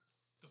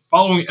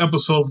Following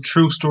episode of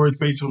True Stories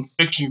based on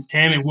fiction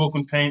can and will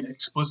contain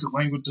explicit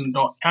language and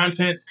adult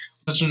content.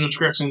 Listener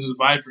discretion is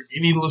advised for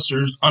any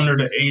listeners under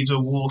the age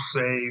of, we'll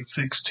say,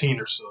 16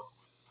 or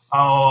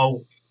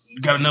so.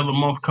 Got another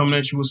month coming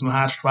at you with some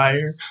hot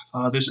fire.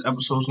 This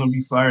episode is going to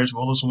be fire as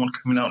well as the one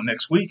coming out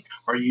next week,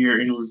 our year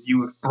in review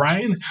with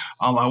Brian.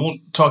 I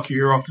won't talk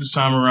your ear off this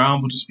time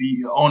around, but just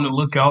be on the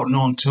lookout and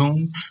on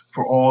tune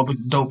for all the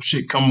dope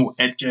shit coming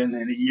at you in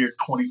the year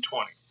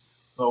 2020.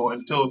 So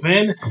until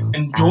then,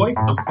 enjoy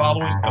the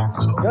following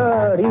episode.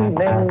 Good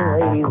evening,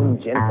 ladies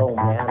and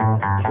gentlemen.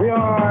 We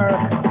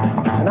are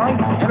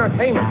tonight's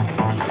entertainment.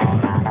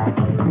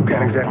 You've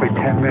got exactly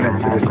 10 minutes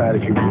to decide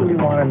if you really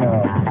want to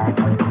know.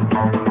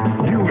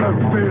 You have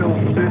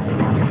failed this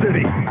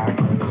city.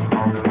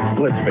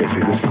 Let's face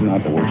it, this is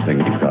not the worst thing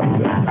you've done.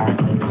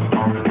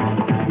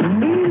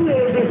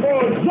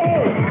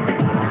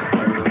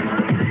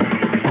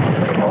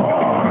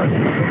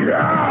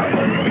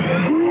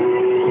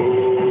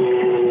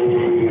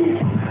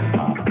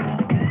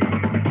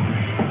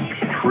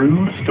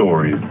 True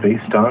stories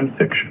based on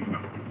fiction.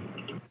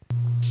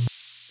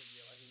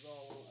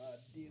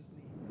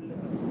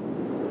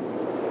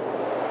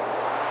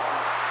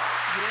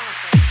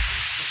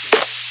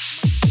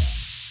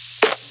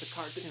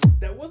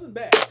 That wasn't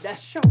bad. That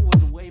show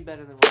was way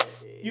better than what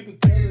it You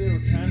could tell that they were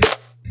kind of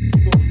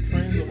people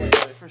trends of like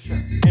that. for sure.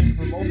 And to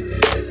promote it, but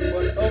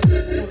what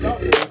was out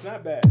there, it's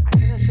not bad. I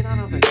turned that shit on.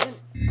 I was like, man,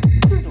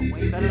 this is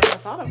way better than I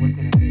thought it was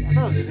gonna be. I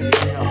thought it was just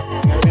gonna be, I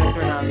was gonna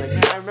turn on. I was like,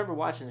 man, I remember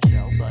watching the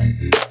show, but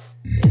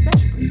it's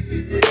actually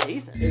pretty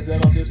decent. Is that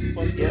on Disney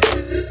Plus? Yep.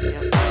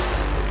 Yep.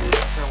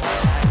 For a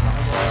while back,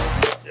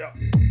 Yeah.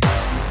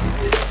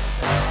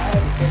 I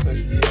haven't kept that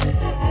shit.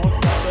 Once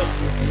I left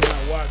it, when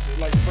I watched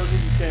it, like the first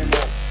week it came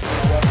out,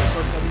 I watched the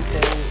first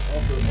episode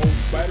of the old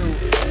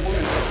Spider-Woman show,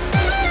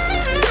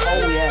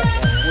 Oh yeah.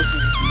 which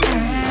is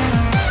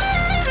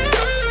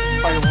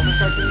Spider-Woman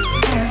cartoon.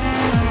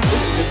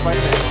 This is good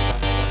Spider-Man.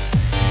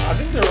 I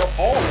think they're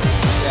all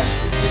Yeah.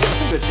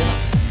 It's a good show.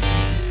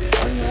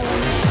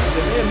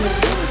 the man who's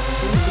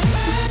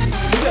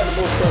he got the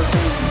most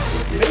cartoons,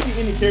 maybe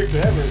any character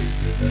ever.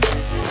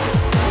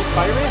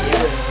 Spider-Man,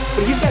 yeah.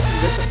 But he's got some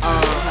good.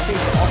 I think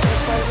it's the Ultimate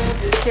Spider-Man.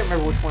 I can't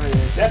remember which one it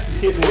is. That's the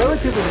kid's It's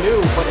relatively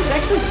new, but it's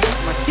actually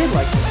my kid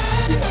likes it.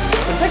 Yeah.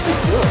 But it's actually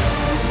good.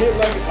 Kid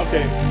like it?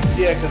 Okay.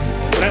 Yeah, because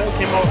when that one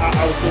came out,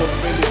 I was so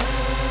offended.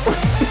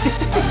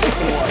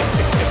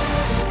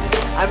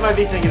 I might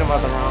be thinking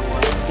about the wrong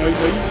one. No, it's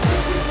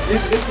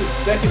the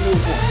second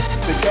newest one.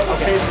 They kept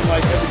occasionally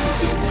like every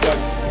 2 seasons, like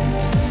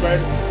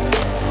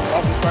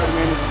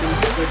Spider-Man is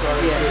the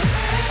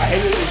Yeah. I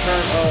hated the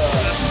turn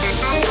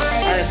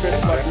Iron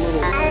Fist like a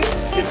little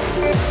hippie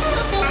dude.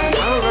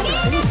 I don't remember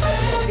seeing it.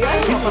 See, I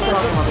don't know if I'm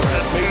talking about the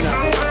right one. Maybe not.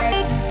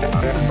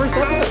 The first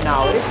episode?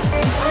 No, it's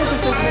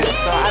just 6 minutes,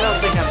 so I don't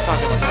think I'm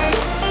talking about that.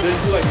 Did you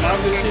do like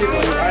manga shit?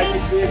 Like your eye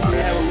gets big and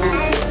you have a little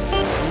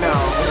No.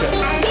 Okay.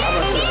 I'm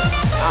not sure.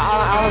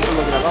 I'll have to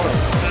look it up. I'll let you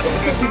know.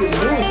 It could be the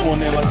newest one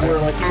then, like where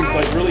like he was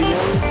like really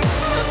young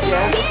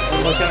Yeah.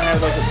 and like kind of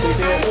had like a thick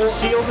head.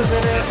 Shield is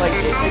in it, like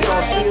it's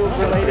all Shield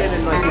related,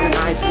 and like he's in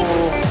high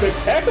school.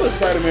 Spectacular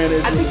Spider-Man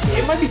is. I think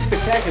it might be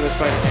Spectacular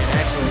Spider-Man,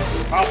 actually.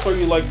 I'll show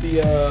you like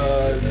the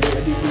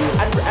DVD.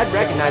 I'd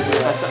recognize it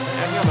if I saw. I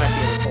think I might be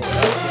able to pull it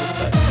up.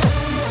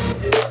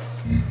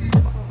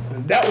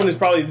 That one is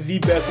probably the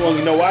best one.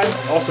 You know why?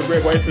 Also,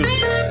 Greg White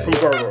from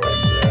Gargoyle.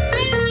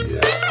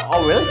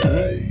 Oh, really?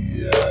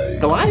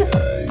 Goliath?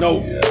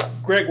 No,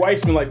 Greg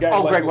Weisman, like guy.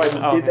 Oh, like, Greg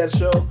Weisman. Oh, did that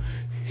show.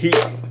 He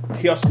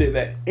also did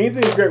that.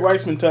 Anything Greg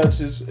Weisman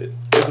touches is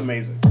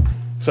amazing.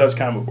 So that's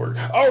comic work.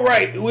 All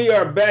right, we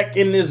are back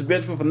in this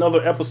bitch with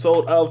another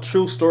episode of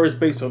True Stories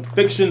Based on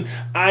Fiction.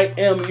 I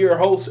am your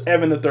host,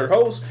 Evan, the third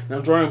host, and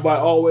I'm joined by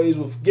always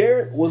with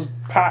Garrett. What's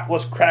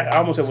cracking? I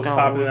almost said what's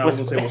popping, and I was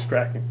gonna say what's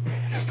cracking.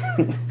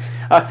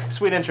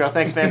 Sweet intro.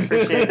 Thanks, man.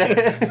 Appreciate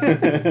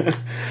that.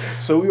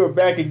 So we are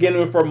back again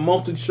with our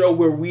monthly show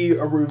where we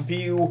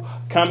review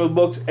comic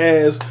books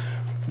as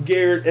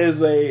Garrett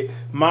as a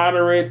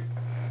moderate,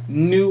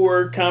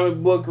 newer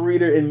comic book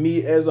reader, and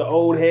me as an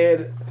old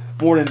head,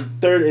 more than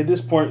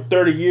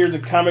 30 years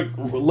of comic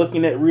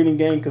looking at reading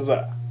game, because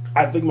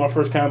I think my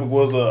first comic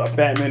was a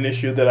Batman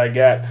issue that I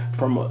got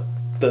from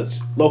the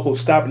local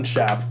Stop and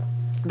Shop.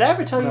 Did I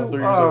ever tell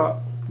you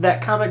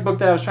that comic book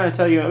that I was trying to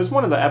tell you? It was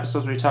one of the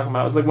episodes we were talking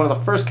about. It was like one of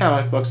the first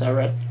comic books I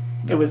read.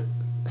 It was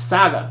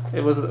Saga.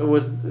 It was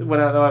what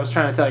I was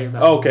trying to tell you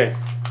about. Oh, okay.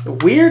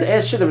 Weird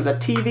as shit. There was a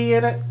TV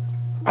in it.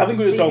 I think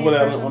we were talking TV about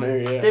that version? on air,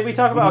 yeah. Did we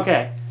talk about?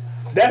 Okay.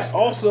 That's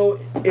also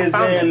I is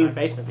found it in my in.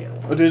 basement the other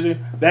day. What did you?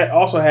 That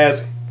also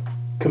has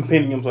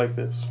compendiums like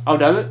this. Oh,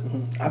 does it?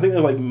 I think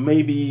they're like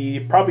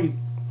probably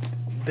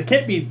they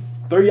can't be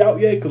 3 out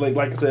yet, cause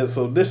like I said,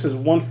 so this is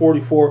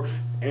 144,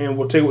 and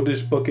we'll tell you what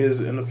this book is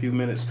in a few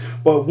minutes.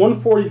 But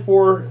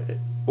 144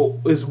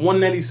 is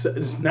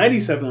 197, it's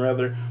 97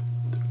 rather,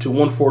 to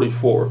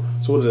 144.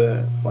 So what is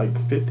that?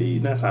 Like 50?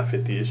 That's not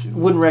 50 issues.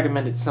 Wouldn't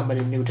recommend it to somebody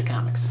new to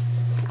comics.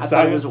 I thought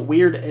Saga? it was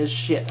weird as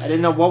shit. I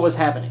didn't know what was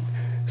happening.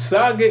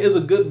 Saga is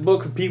a good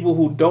book for people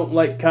who don't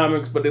like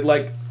comics, but they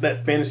like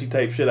that fantasy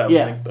type shit. I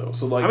would think though.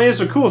 So like, I mean, it's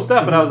some cool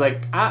stuff, but I was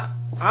like, I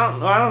don't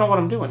know what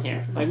I'm doing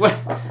here. Like, what?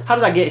 How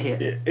did I get here?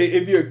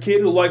 If you're a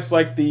kid who likes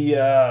like the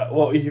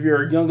if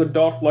you're a young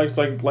adult who likes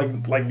like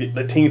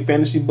the teen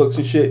fantasy books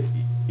and shit,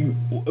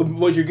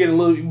 but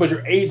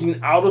you're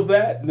aging out of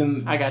that,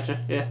 then I gotcha.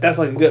 Yeah. That's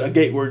like a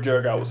gateway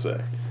drug, I would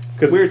say.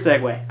 Weird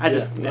segue.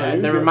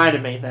 That go.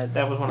 reminded me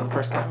that was one of the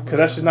first comics. Because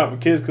that's just not for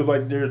kids. Because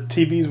like there are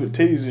TVs with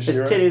titties and shit.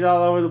 There's right? titties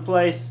all over the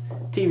place.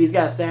 TV's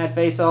got a sad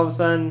face all of a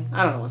sudden.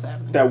 I don't know what's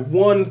happening. That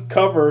one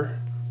cover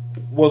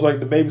was like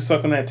the baby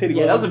sucking that titty.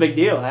 Yeah, that was a big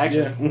deal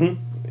actually. Yeah.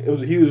 It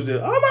was a huge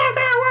deal. Oh my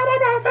God!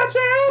 What about the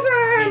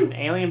children? I mean,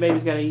 alien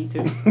babies gotta eat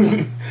too.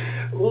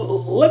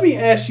 Let me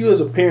ask you as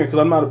a parent, because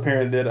I'm not a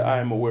parent that I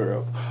am aware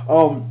of.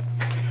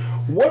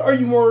 What are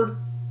you more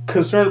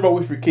concerned about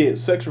with your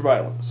kids, sex or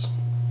violence?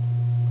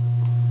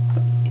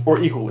 Or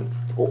equally?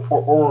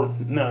 Or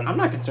none? I'm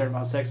not concerned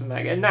about sex with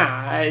that guy.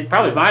 Nah,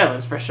 probably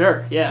violence for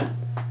sure, yeah.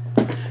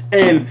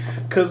 And,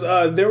 because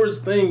there was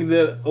a thing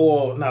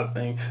not a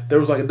thing, there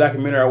was like a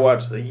documentary I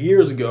watched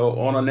years ago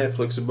on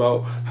Netflix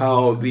about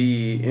how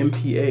the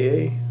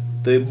MPAA,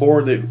 the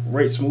board that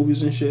rates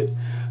movies and shit,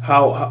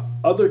 how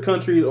other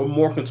countries are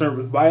more concerned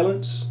with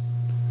violence,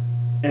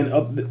 and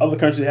other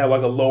countries have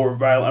like a lower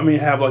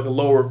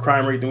lower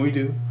crime rate than we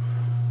do.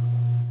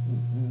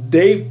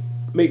 They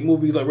make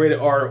movies like rated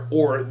R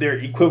or their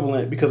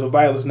equivalent because of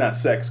violence, not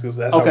sex, because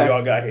that's how we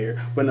all got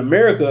here. But in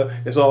America,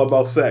 it's all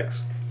about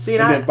sex. See,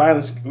 and then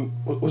violence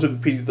was a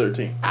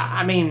PG-13.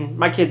 I mean,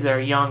 my kids are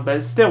young,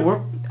 but still,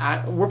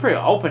 we're pretty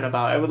open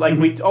about it. Like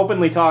we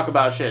openly talk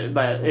about shit,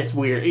 but it's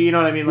weird. You know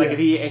what I mean? Like if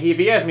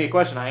he asks me a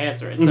question, I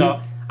answer it. So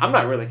I'm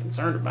not really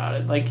concerned about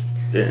it. Like,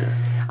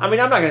 I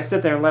mean, I'm not gonna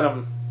sit there and let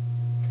him.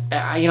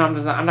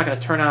 I'm not gonna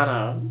turn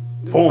on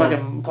a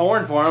fucking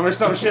porn for him or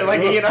some shit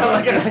like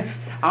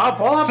I'll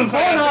pull up the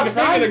porn up,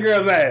 son. The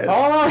girl's ass.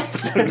 Hold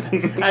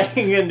on. I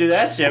ain't gonna do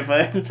that shit,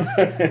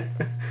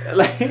 but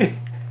like.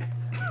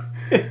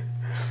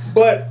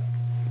 But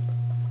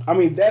I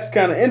mean, that's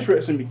kind of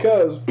interesting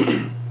because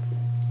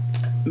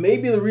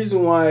maybe the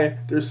reason why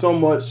there's so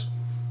much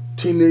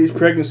teenage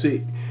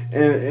pregnancy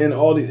and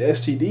all these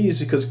STDs is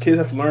because kids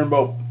have to learn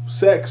about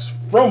sex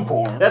from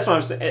porn. That's what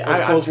I'm saying.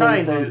 I'm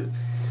trying to.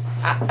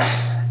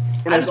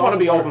 I just want to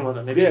be open with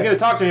him. If he's going to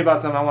talk to me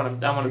about something, I want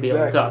to be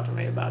able to talk to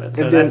me about it.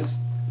 So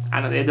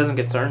it doesn't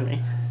concern me.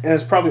 And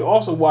it's probably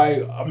also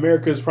why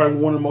America is probably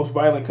one of the most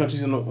violent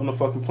countries on the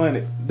fucking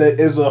planet. That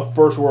is a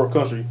first world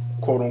country,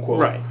 quote unquote.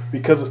 Right.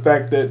 Because of the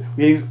fact that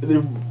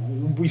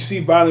we see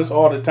violence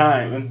all the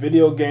time in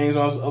video games and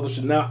all this other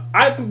shit. Now,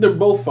 I think they're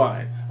both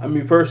fine. I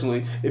mean,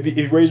 personally, if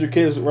you raise your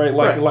kids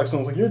like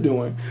something like you're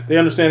doing, they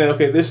understand that,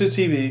 okay, this is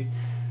TV,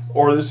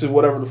 or this is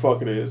whatever the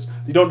fuck it is.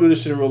 You don't do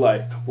this shit in real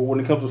life. But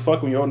when it comes to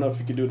fucking, when you're old enough,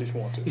 you can do it if you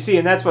want to. You see,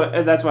 and that's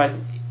why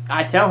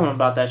I tell him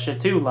about that shit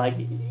too. Like,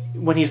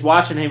 when he's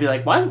watching, he'd be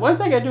like, why is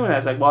that guy doing that?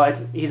 It's like, well,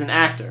 he's an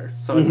actor.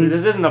 So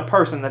this isn't a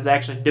person that's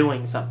actually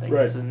doing something.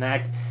 Right. This is an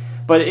act.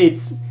 But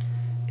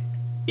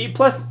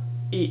plus,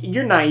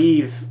 you're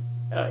naive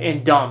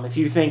and dumb if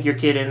you think your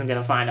kid isn't going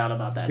to find out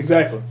about that.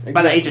 Exactly.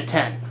 By the age of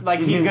 10. Like,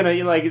 he's going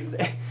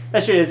to,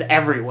 that shit is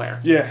everywhere.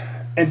 Yeah.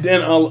 And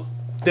then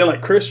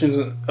like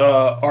Christians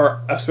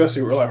are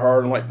especially really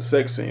hard on like the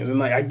sex scenes. And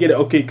like, I get it,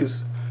 okay,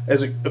 because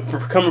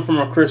coming from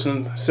a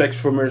Christian, sex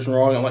for marriage is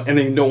wrong, and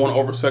then you don't want to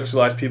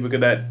over-sexualize people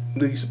because that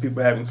leads to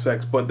people having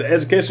sex. But the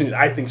education,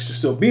 I think, should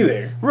still be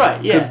there.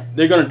 Right, yeah.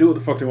 They're going to do what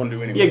the fuck they want to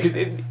do anyway. Yeah,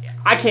 because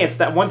I can't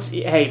stop.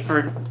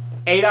 For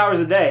 8 hours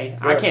a day,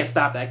 right. I can't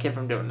stop that kid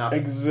from doing nothing.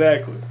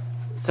 Exactly.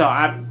 So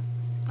I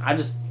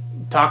just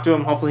talk to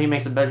him. Hopefully he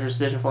makes a better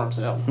decision for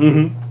himself.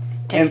 Mm-hmm.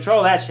 Can't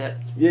control that shit.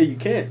 Yeah, you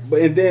can't.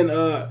 But and then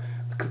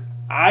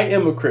I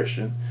am a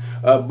Christian,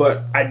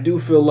 but I do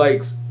feel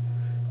like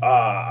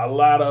a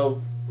lot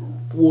of,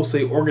 we'll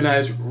say,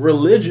 organized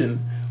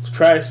religion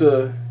tries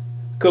to,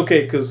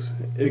 okay, because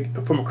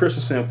from a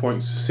Christian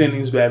standpoint,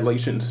 sinning is bad, like you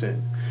shouldn't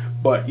sin.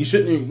 But you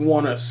shouldn't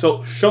want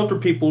to shelter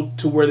people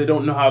to where they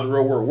don't know how the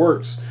real world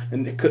works.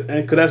 And because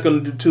that's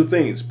going to do two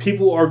things.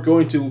 People are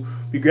going to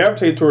be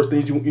gravitated towards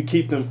things you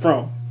keep them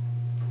from.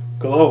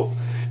 Because,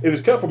 if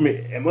it's cut from me,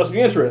 it must be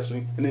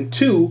interesting. And then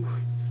two,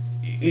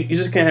 you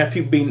just can't have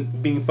people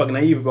being fucking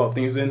naive about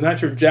things. And it's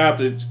not your job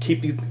to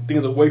keep these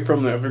things away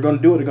from them. If they're going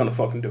to do it, they're going to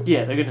fucking do it.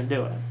 Yeah, they're going to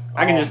do it.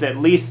 I can just at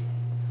least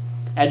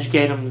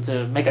educate them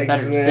to make a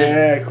better decision.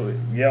 Exactly.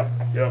 Yep.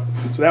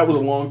 So that was a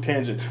long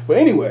tangent. But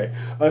anyway,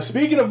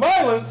 speaking of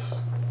violence,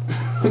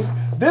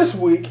 this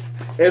week,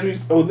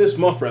 this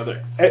month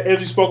rather, as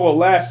we spoke about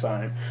last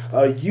time,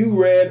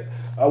 you read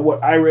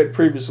what I read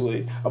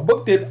previously. A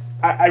book that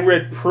I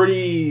read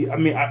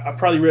I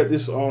probably read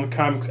this on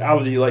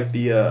Comixology, like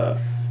the,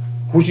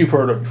 which you've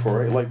heard of before,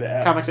 right? Like the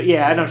app. Comics,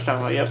 yeah, I know what you're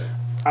talking about, yep.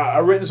 I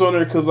read this on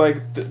there because,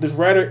 like, this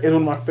writer is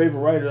one of my favorite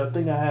writers. I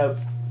think I have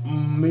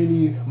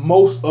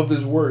most of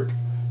his work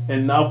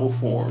in novel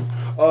form.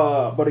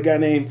 But a guy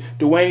named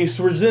Duane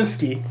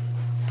Swierczynski,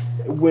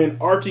 when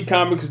Archie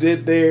Comics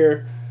did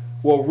their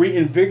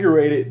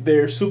reinvigorated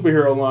their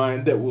superhero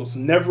line that was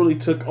never really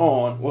took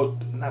off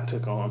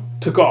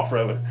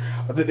rather.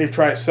 I think they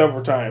tried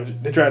several times.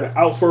 They tried to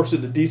outsource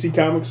it to DC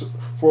Comics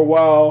for a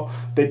while.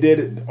 They did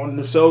it on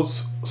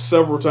themselves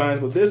several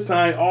times, but this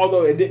time,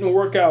 although it didn't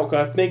work out,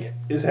 because I think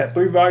it had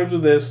 3 volumes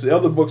of this, the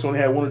other books only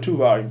had 1 or 2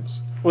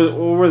 volumes. What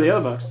were the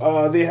other books?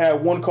 They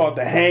had one called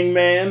The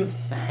Hangman.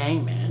 The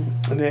Hangman.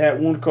 And they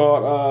had one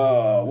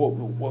called what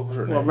was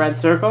her name? Well, Red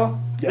Circle.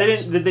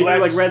 Yes. Did they do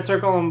like Red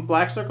Circle and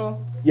Black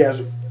Circle?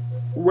 Yes,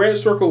 Red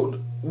Circle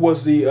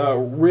was the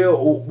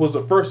was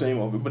the first name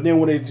of it, but then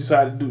when they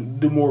decided to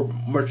do more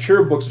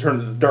mature books, it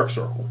turned into Dark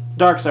Circle.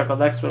 Dark Circle.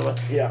 That's what it was.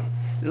 Yeah.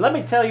 Let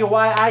me tell you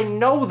why I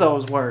know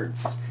those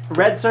words.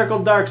 Red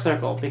Circle, Dark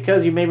Circle.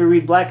 Because you made me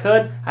read Black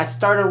Hood, I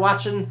started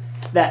watching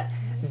that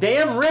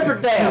damn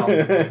Riverdale.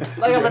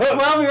 Like I'm a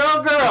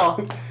 12-year-old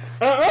girl.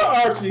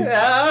 Archie. Hey,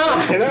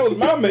 that was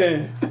my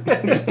man.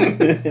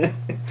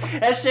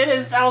 That shit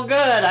is so good.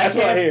 I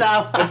can't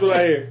stop watching. That's what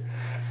I hear.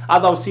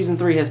 Although season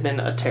 3 has been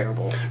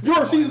terrible. You're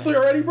on season 3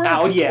 already, bro?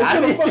 Oh yeah,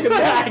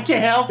 I I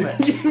can't help it.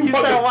 You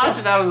start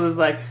watching, I was just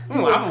like,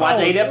 I'm gonna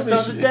watch 8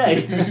 episodes a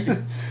day.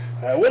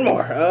 One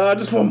more,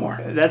 just one more.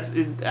 That's.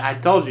 I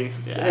told you.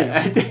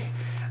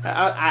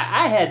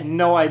 I had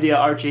no idea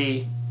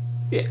Archie.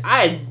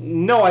 I had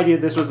no idea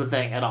this was a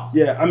thing at all.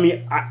 Yeah, I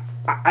mean,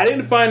 I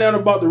didn't find out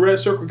about the Red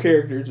Circle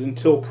characters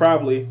until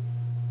probably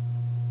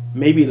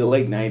maybe the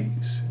late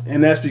 90s.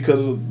 And that's because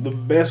of the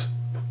best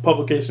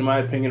publication, in my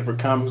opinion, for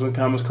comics and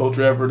comics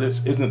culture ever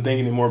that isn't a thing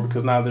anymore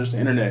because now there's the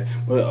internet.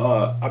 But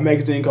a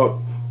magazine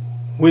called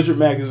Wizard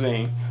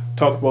Magazine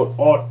talked about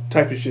all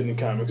types of shit in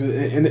comics.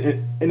 And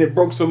it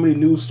broke so many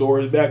news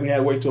stories back when you had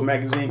to wait till a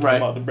magazine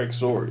came out to break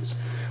stories.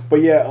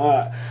 But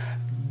yeah,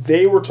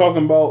 they were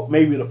talking about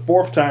maybe the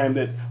 4th time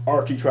that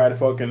Archie tried to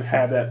fucking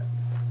have that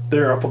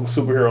their fucking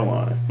superhero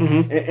line.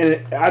 Mm-hmm.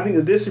 And I think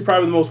that this is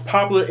probably the most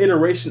popular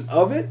iteration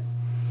of it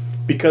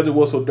because it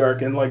was so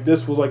dark and like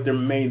this was like their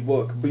main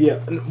book. But yeah,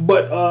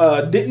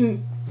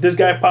 didn't this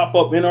guy pop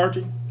up in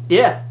Archie?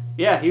 Yeah,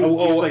 he was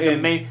like the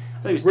main.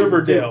 I think it was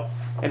Riverdale.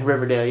 And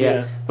Riverdale,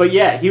 yeah. But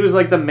yeah, he was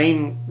like the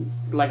main,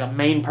 like a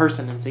main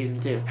person in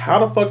season 2.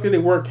 How the fuck did they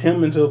work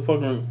him into a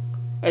fucking?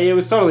 It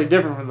was totally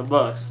different from the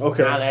books.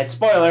 Okay. Now that's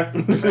spoiler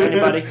for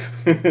anybody.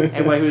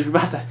 Anybody who's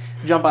about to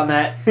jump on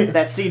that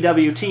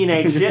CW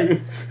teenage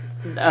shit.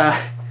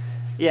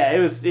 Yeah,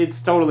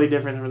 it's totally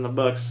different from the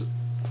books.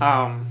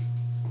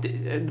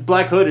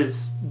 Black Hood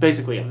is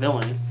basically a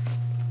villain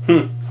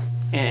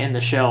in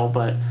the show,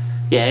 but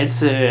yeah,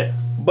 it's.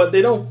 But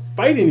they don't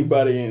fight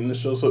anybody in the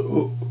show,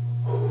 so.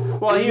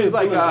 Well, he was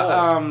like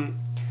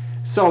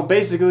so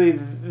basically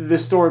the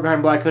story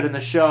behind Black Hood in the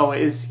show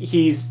is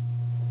he's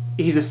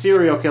a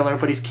serial killer,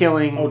 but he's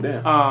killing. Oh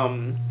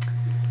damn.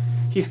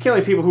 He's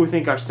killing people who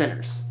think are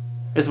sinners.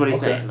 Is what he's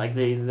saying. Like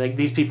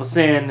these people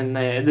sin,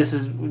 and this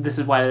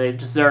is why they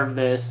deserve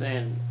this,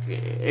 and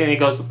it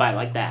goes by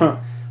like that. Huh.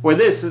 Where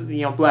this,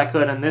 Black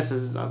Hood, and this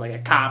is like a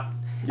cop.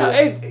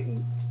 Yeah.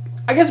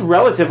 I guess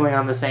relatively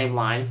on the same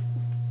line.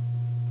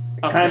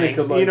 Kind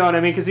of, you know what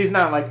I mean? Because he's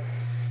not like.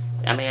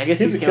 I mean, I guess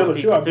he's killing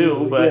people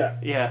too,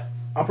 but yeah.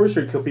 I'm pretty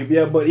sure he killed people.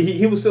 Yeah, but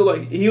he was still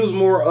like he was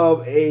more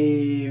of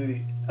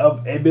a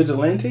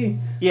vigilante.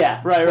 Yeah,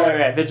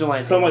 right.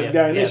 Vigilante. Some like the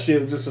guy in this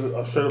shit was just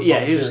a straight up.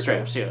 Yeah, he was a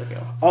straight up serial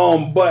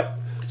killer. But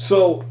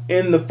so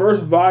in the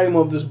first volume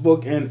of this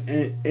book, and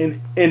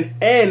in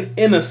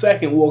a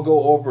second we'll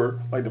go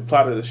over like the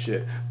plot of this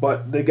shit.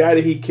 But the guy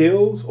that he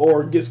kills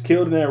or gets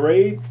killed in that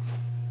raid.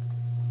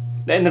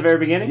 In the very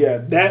beginning. Yeah,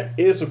 that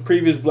is a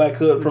previous Black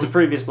Hood. It's a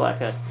previous Black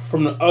Hood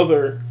from the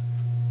other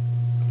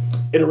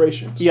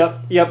iterations.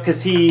 Yep,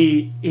 because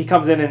he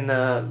comes in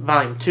the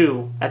volume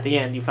 2 at the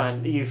end. You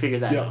figure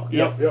that out.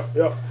 Yep.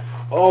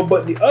 Oh,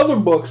 but the other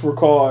books were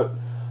called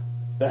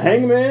The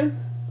Hangman,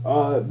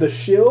 The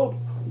Shield,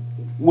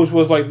 which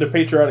was like the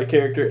patriotic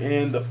character,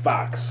 and The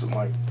Fox.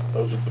 Like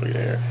those are 3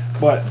 there.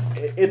 But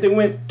if they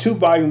went 2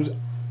 volumes,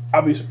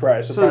 I'd be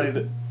surprised.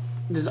 So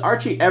does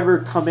Archie ever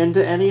come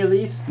into any of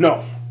these?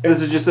 No. This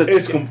is just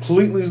it's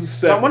completely separate.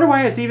 So I wonder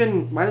why do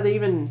they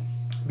even?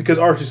 Because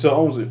Archie still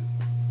owns it.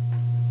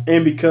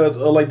 And because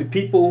like the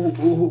people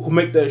who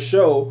make that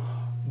show,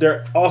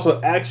 they're also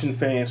action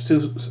fans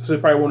too, so they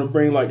probably want to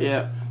bring like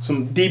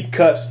some deep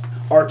cuts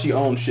Archie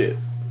owned shit.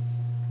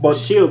 But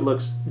Shield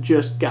looks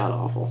just god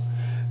awful.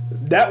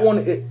 That one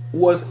it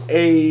was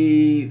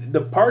a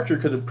departure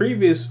because the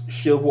previous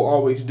Shield were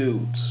always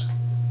dudes,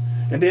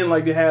 and then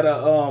like they had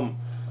and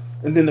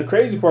then the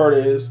crazy part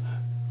is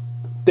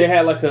they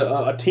had like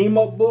a team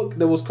up book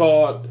that was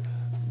called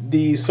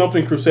the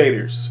Something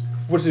Crusaders,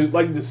 which is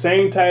like the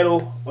same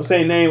title or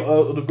same name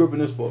of the group in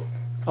this book.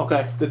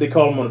 Okay. That they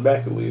called them on the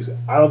back at least.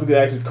 I don't think they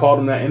actually called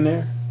them that in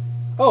there.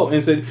 Oh,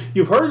 and said,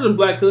 you've heard of the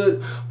Black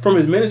Hood from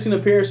his menacing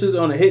appearances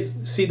on the hit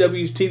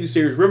CW TV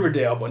series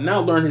Riverdale, but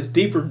now learn his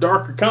deeper,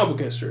 darker comic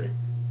book history.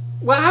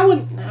 Well, I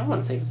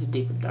wouldn't say it's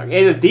deeper, dark.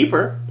 It is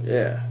deeper.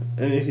 Yeah,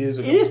 and it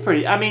is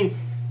pretty. I mean,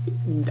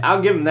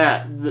 I'll give him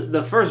that.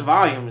 The first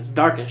volume is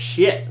dark as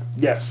shit.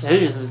 Yes.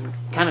 It just is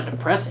kind of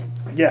depressing.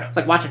 Yeah. It's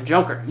like watching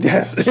Joker.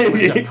 Yes. It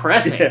was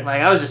depressing. Yeah.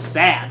 Like, I was just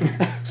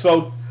sad.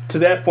 So to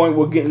that point,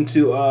 we'll get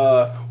into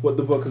what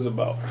the book is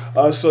about.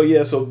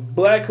 So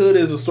Black Hood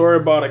is a story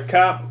about a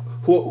cop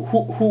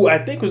who I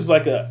think was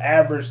like an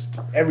average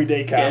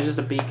everyday cop. Yeah, just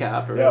a B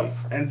cop. Really. Yep.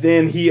 And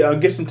then he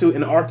gets into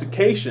an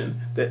altercation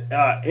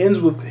that ends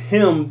with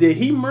him. Did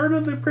he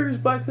murder the previous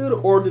Black Hood,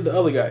 or did the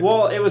other guy?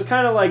 Well, it was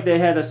kind of like they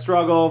had a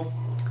struggle.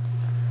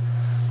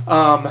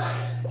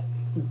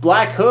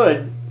 Black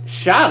Hood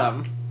shot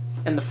him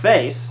in the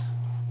face.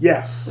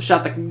 Yes.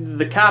 Shot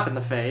the cop in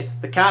the face.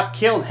 The cop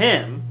killed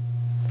him.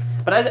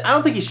 But I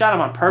don't think he shot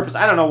him on purpose.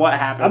 I don't know what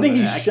happened. I think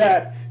he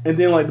shot, and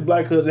then like the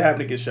Black Hoods happened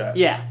to get shot.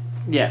 Yeah.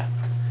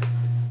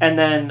 And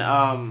then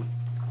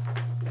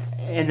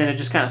it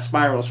just kind of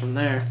spirals from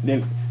there.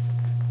 Then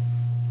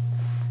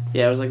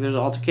Yeah, it was like there's an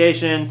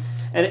altercation,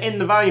 and in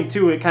the volume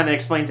 2, it kind of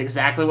explains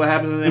exactly what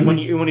happens. And then when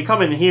you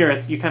come in here,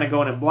 you kind of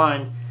going in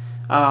blind.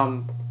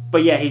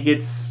 But yeah, he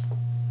gets.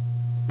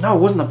 No, it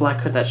wasn't the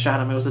Black Hood that shot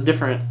him. It was a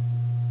different.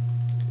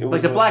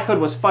 Like the Black Hood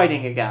was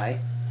fighting a guy.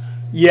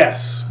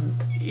 Yes.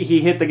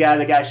 He hit the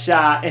guy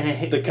shot, and it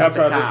hit The cop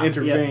hit tried to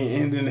intervene,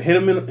 Yep. and then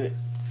it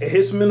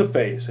hits him in the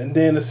face, and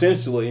then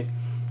essentially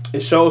it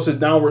shows his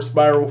downward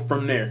spiral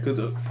from there,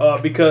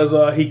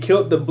 because he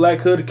killed the Black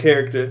Hood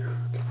character,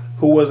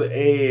 who was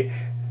a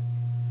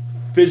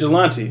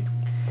vigilante,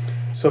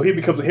 so he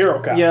becomes a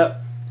hero cop.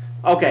 Yep.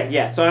 Okay,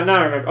 yeah. So now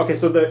I remember. Okay,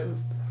 so the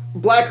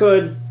Black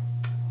Hood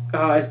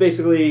is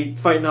basically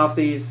fighting off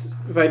these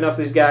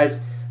guys.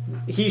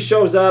 He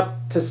shows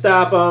up to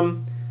stop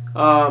them.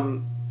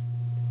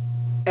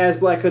 As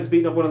Black Hood's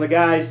beating up one of the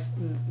guys,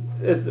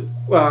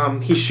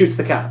 he shoots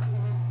the cop.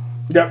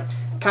 Yep.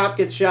 Cop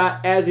gets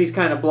shot as he's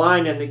kind of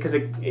blind, and because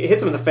it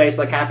hits him in the face,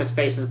 like half his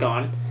face is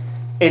gone,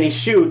 and he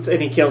shoots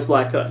and he kills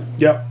Black Hood.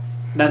 Yep.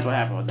 That's what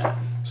happened with that.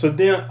 So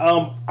then,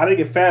 I think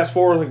it fast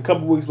forward like a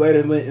couple weeks later,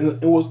 and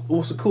it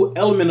was a cool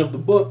element of the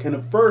book. In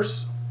the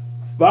first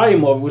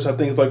volume of it, which I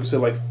think is like you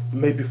said, like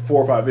maybe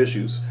 4 or 5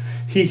 issues,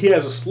 he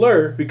has a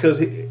slur because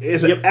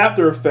it's an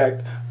after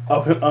effect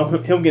of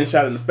him getting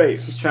shot in the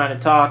face. He's trying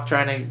to talk,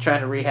 trying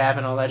to rehab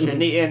and all that shit,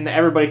 and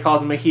everybody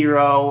calls him a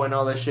hero and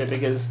all that shit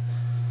because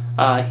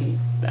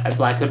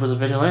Black Hood was a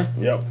vigilante.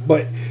 Yep,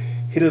 but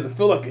he doesn't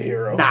feel like a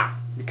hero. Nah.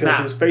 Because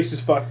his face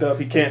is fucked up.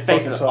 He can't His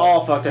face fucking is talk.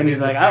 all fucked up. And He's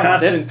he's like, in I don't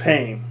want constant this.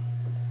 pain.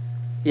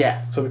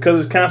 Yeah. So because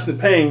of his constant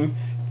pain,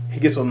 he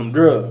gets on them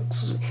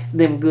drugs.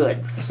 Them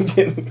goods.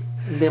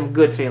 Them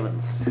good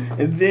feelings.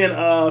 And then,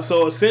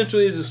 so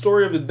essentially, it's the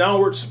story of the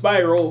downward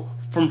spiral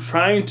from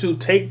trying to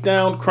take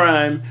down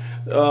crime.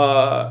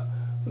 No,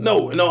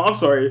 I'm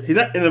sorry. He's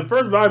not in the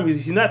first volume.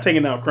 He's not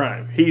taking down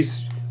crime.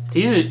 He's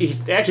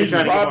actually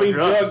trying robbing to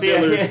get more drug drugs.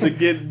 dealers to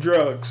get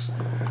drugs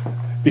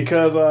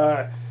because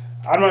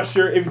I'm not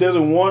sure if he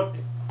doesn't want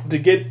to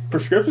get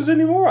prescriptions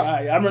anymore.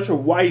 I'm not sure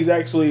why he's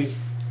actually.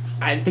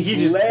 I think he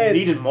just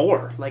needed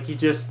more. Like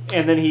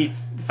and then he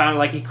found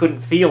like he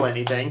couldn't feel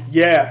anything.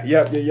 Yeah.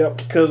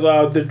 Because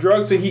the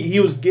drugs that he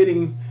was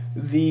getting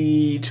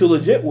the Too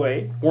Legit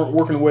way weren't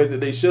working the way that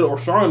they should or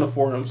strong enough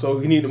for him, so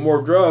he needed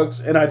more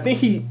drugs. And I think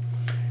he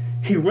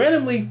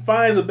randomly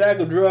finds a bag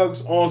of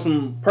drugs on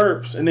some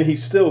perps and then he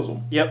steals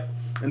them. Yep.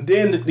 And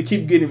then to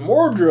keep getting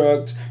more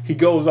drugs, he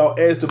goes out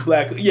as the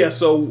Black Hood. Yeah,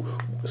 so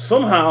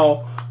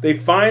somehow they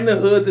find the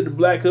hood that the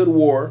Black Hood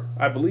wore.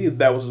 I believe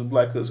that was the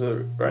Black Hood's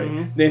hood, right?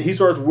 Mm-hmm. Then he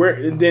starts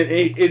wearing, and then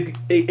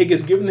it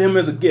gets given to him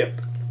as a gift.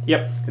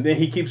 Yep. And then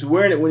he keeps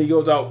wearing it when he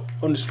goes out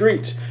on the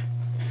streets,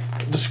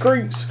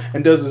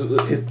 and does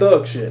his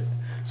thug shit.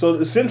 So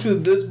essentially,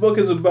 this book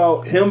is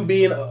about him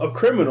being a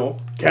criminal,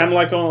 kind of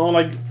like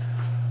on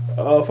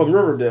from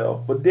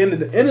Riverdale. But then at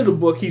the end of the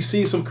book, he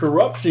sees some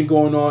corruption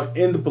going on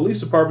in the police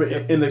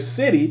department in the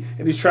city,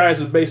 and he tries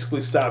to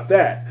basically stop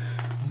that.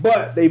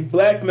 But they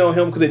blackmail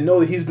him because they know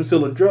that he's been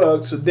selling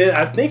drugs. So then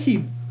I think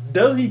he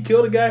kill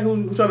the guy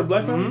who tried to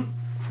blackmail him?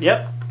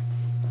 Yep.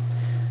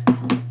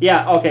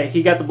 Yeah, okay,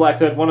 he got the Black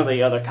Hood. One of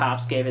the other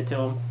cops gave it to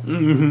him.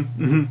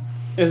 Mm-hmm.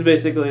 It was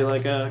basically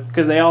like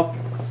because they all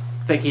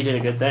think he did a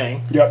good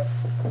thing. Yep.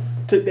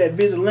 Took that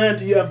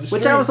vigilante off the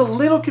streets. Which I was a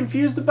little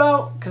confused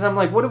about, because I'm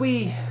like, what do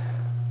we...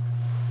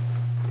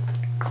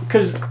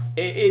 Because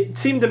it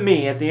seemed to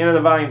me, at the end of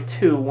the volume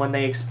 2, when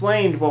they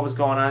explained what was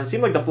going on, it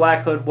seemed like the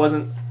Black Hood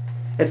wasn't...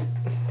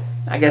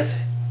 I guess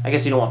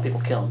you don't want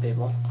people killing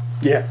people.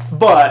 Yeah.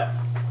 But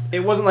it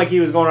wasn't like he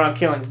was going around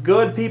killing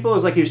good people. It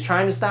was like he was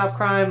trying to stop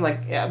crime.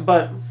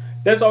 But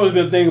that's always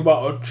been the thing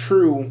about a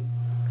true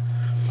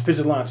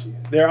vigilante.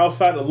 They're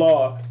outside the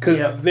law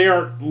because they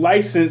aren't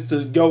licensed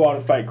to go out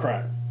and fight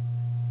crime.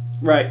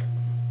 Right.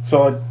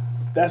 So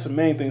that's the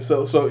main thing.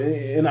 So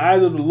in the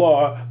eyes of the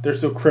law, they're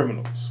still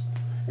criminals.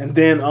 And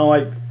then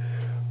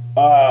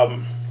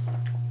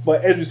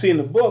but as you see in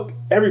the book,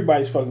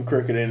 everybody's fucking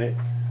crooked in it.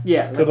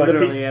 Yeah, because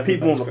literally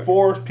people in the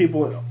force,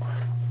 people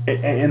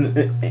in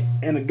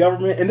the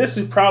government, and this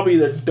is probably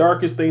the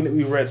darkest thing that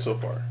we've read so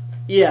far.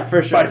 Yeah,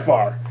 for sure. By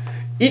far,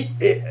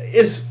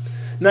 it's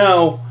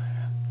now.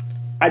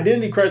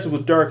 Identity Crisis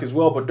was dark as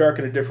well, but dark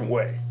in a different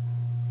way.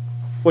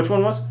 Which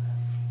one was?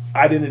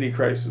 Identity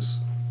Crisis.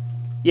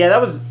 Yeah,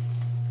 that was.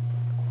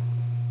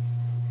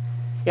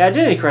 Yeah,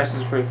 Identity Crisis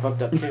was pretty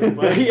fucked up too.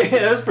 But yeah,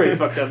 that was a pretty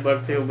fucked up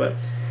book too. But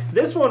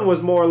this one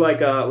was more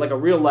like a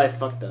real life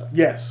fucked up.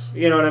 Yes.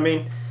 You know what I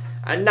mean?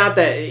 Not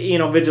that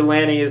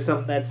Vigilante is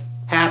something that's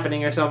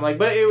happening or something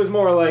but it was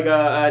more like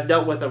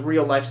dealt with a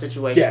real life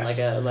situation, Yes.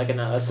 like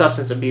a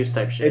substance abuse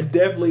type shit. It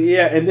definitely,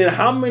 yeah. And then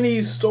how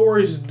many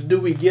stories do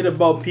we get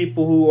about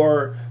people who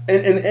are,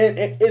 and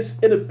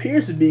it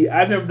appears to be,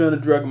 I've never done a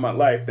drug in my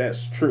life,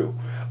 that's true,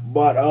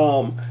 but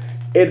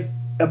it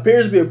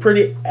appears to be a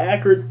pretty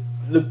accurate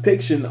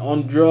depiction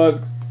on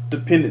drug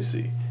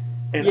dependency.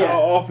 And Yeah.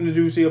 how often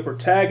do you see a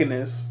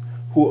protagonist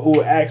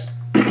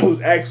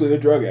who's actually a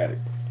drug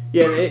addict?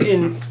 Yeah,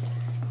 and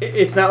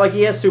it's not like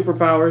he has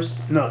superpowers.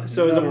 No.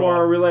 So it's a not at more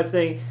all. real life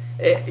thing.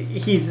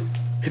 He's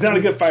not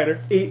a good fighter.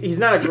 He's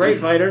not a great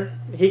fighter.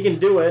 He can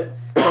do it,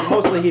 but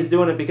mostly he's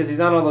doing it because he's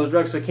on all those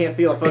drugs, so he can't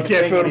feel a fucking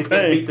can't thing feel when the he's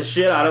gonna pain. beat the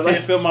shit out of I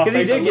can't feel my because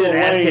he face did like get his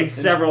Lil ass Wayne. kicked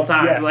several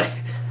times. Yes. Like,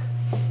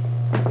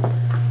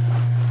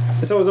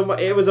 so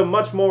it was a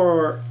much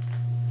more.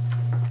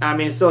 I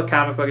mean, it's still a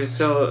comic book. It's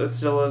still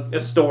a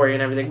story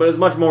and everything, but it's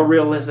much more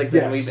realistic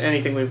than Yes.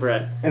 anything we've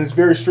read. And it's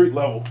very street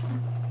level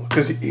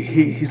because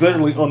he's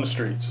literally on the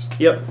streets.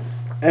 Yep.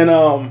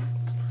 And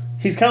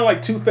he's kind of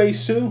like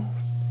Two-Face too.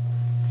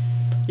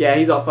 Yeah,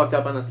 he's all fucked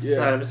up on the Yeah.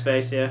 side of his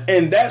face. Yeah.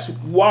 And that's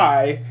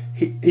why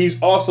he's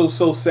also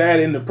so sad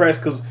and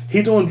depressed because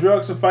he's doing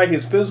drugs to fight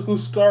his physical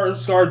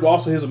scars, but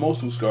also his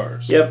emotional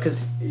scars. Yep, because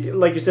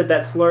like you said,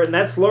 that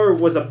slur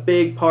was a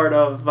big part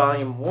of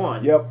Volume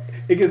 1. Yep.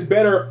 It gets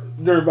better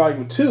during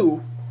Volume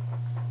 2,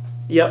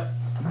 Yep.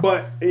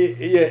 but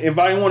and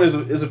Volume 1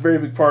 is a very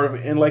big part of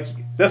it. And like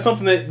that's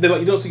something that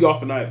you don't see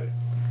often either.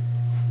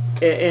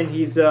 And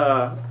he's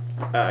got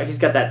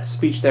that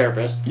speech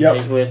therapist Yep.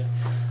 that he's with.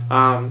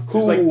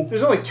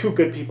 There's only two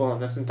good people in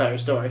this entire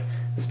story: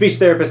 the speech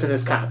therapist and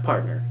his kind of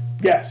partner.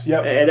 Yes.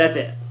 Yep. And that's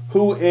it.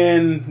 Who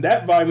in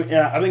that volume? And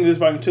I think in this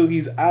volume 2,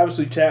 he's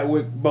obviously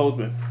Chadwick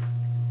Boseman,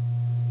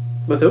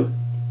 With who?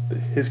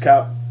 his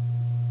cop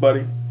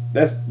buddy.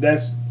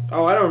 That's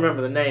Oh, I don't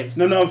remember the names.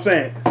 no. I'm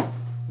saying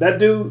that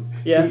dude.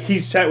 Yeah.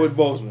 He's Chadwick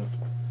Boseman.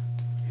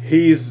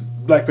 He's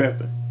Black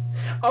Panther.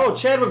 Oh,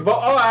 Chadwick.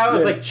 I was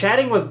Yeah. like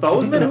chatting with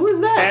Boseman. Who is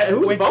that?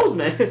 Who's Chadwick-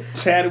 Boseman?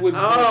 Chadwick.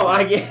 Oh,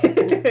 I get it.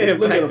 Look at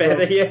Black him, bro.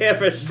 Panther. Yeah,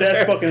 for sure.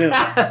 That's fucking him.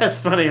 That's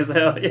funny as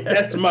hell. Yeah.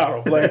 That's the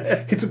model.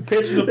 Like he took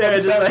pictures of They're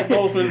fucking just Chadwick like,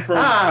 Boseman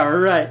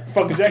from right.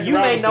 fucking Jackie You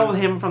may Robinson. know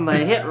him from the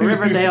hit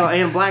Riverdale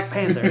and Black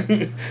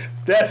Panther.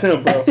 That's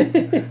him, bro.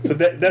 So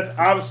that's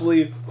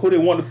obviously who they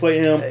want to play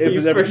him if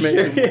it's ever For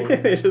mentioned sure.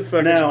 before. It's just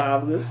fucking Now-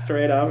 mob this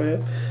straight off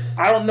man.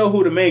 I don't know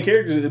who the main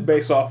character is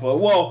based off of.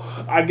 Well,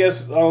 I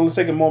guess let's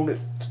take a moment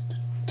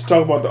to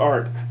talk about the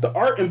art. The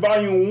art in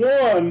Volume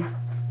 1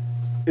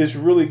 is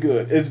really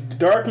good. It's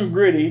dark and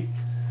gritty,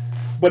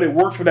 but it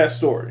works for that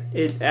story.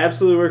 It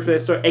absolutely worked for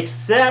that story,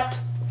 except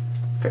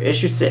for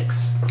issue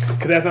 6.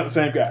 Because that's not the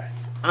same guy.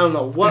 I don't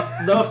know what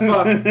the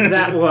fuck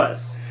that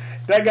was.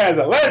 That guy's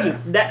a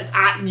legend.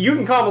 You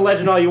can call him a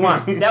legend all you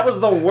want. That was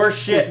the worst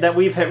shit that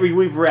we've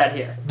read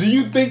here. Do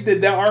you think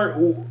that art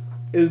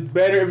is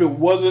better if it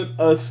wasn't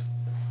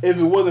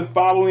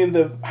following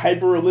the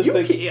hyper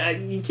realistic?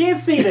 You can't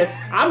see this.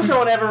 I'm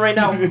showing Evan right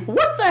now.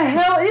 What the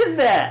hell is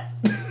that?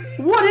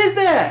 What is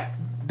that?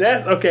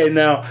 That's okay.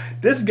 Now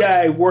this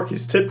guy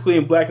works typically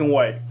in black and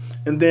white,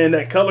 and then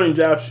that coloring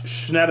job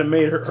Shanada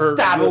made her.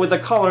 Stop it with the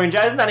coloring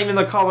job. It's not even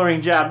the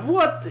coloring job.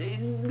 What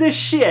this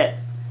shit?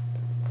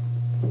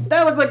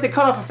 That looked like they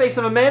cut off a face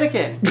of a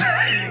mannequin.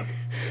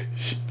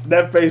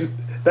 That face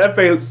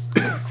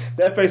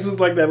looks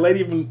like that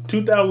lady from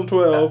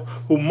 2012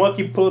 who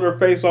monkey pulled her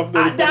face off.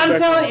 I'm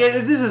telling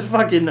you, this is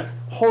fucking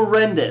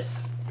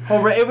horrendous.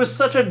 It was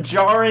such a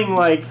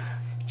jarring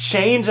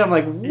change. I'm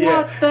like, what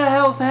Yeah. the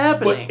hell's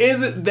happening? But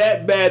is it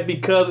that bad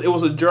because it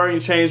was a jarring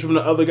change from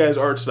the other guy's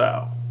art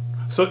style?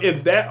 So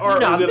if that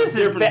art no, was in this a is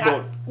different bad.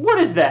 book, What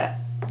is that?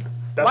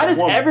 that's Why a does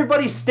woman.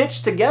 everybody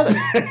stitch together?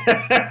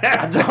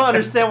 I don't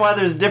understand why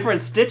there's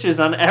different stitches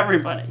on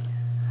everybody.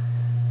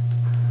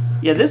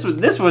 Yeah, this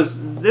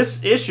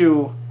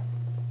issue,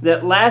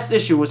 that last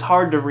issue was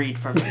hard to read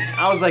for me.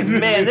 I was like,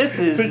 man, this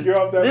is You're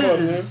off that book,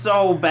 man.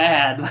 so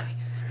bad.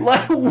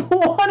 Like,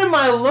 what am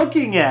I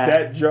looking at?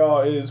 That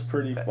jaw is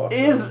pretty fucked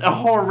Is up.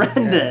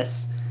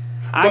 horrendous.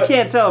 I But-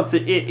 can't tell if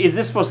is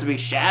this supposed to be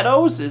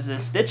shadows? Is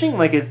this stitching?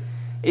 Like, is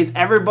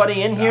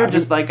everybody in here I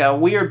just like a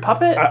weird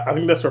puppet? I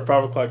think that's her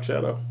 5 o'clock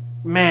shadow.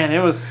 Man, it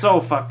was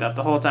so fucked up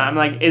the whole time.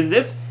 Like, is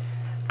this?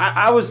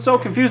 I was so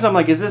confused. I'm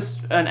like, is this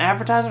an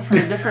advertisement for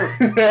a different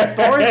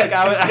story? Like,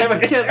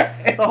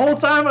 the whole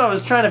time I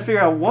was trying to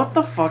figure out what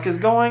the fuck is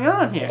going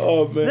on here.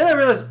 Oh, man. Then I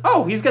realized,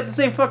 oh, he's got the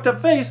same fucked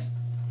up face,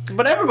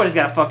 but everybody's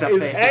got a fucked up It's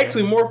face.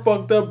 actually more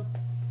fucked up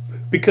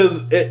because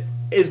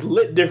it's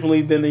lit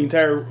differently than the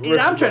entire. And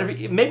I'm trying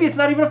to. Maybe it's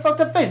not even a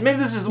fucked up face. Maybe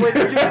this is the way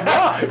they're doing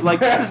draws. Like,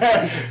 this is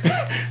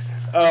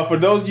like. For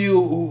those of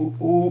you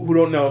who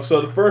don't know,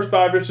 so the first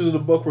 5 issues of the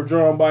book were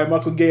drawn by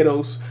Michael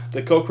Gaydos,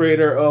 the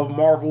co-creator of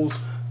Marvel's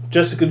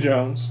Jessica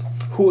Jones,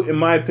 who, in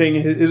my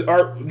opinion, his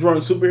art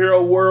drawing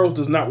superhero worlds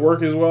does not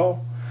work as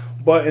well.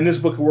 but in this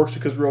book it works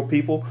because real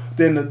people.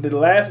 Then the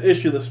last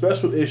issue, the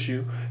special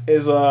issue,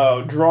 is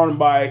drawn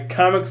by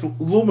comics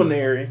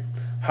luminary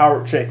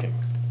Howard Chaykin.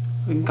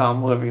 You can call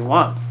him whatever you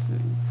want.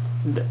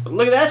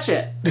 Look at that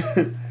shit.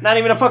 Not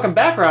even a fucking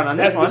background on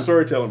this That's one. good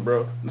storytelling,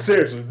 bro.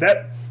 Seriously,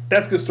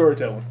 that's good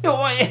storytelling. Yo,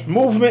 what?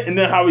 Movement, and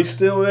then how he's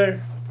still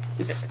there.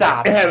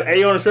 Stop It has an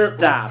A on the shirt.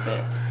 Stop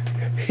it.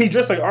 He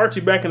dressed like Archie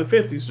back in the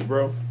 50s,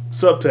 bro.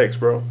 Subtext,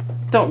 bro.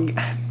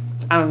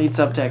 I don't need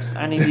subtext.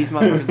 I need these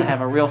motherfuckers to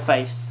have a real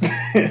face.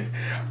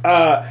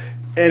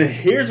 And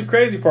here's the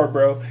crazy part,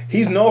 bro.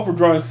 He's known for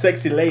drawing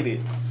sexy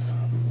ladies.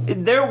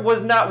 There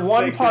was not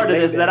one Sexy part of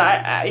this lady.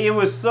 that it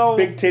was so...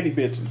 Big titty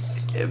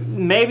bitches.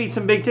 Maybe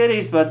some big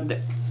titties, but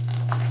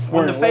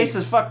when the Wearing face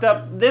lace. is fucked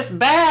up this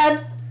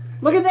bad,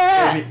 look at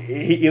that. And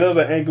he loves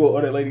the angle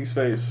of that lady's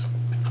face.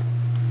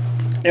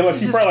 And like, This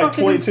she's is probably like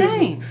fucking 22.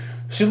 insane.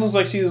 She looks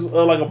like she's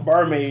like a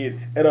barmaid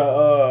at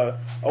a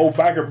old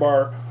biker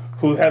bar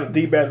who had a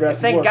deep ass rap.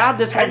 Thank God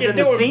this How one's you in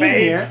the doing, seam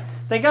babe? here.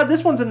 Thank God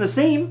this one's in the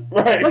seam.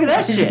 Right. Look at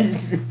that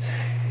shit.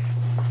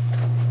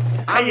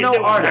 I'm you no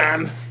doing,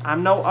 artist. man?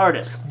 I'm no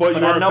artist. But you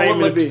I wanna know pay it me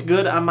to looks be.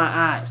 good on my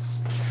eyes.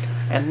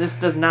 And this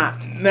does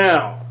not.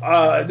 Now,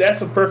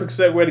 that's a perfect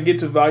segue to get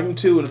to Volume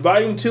 2. And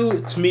Volume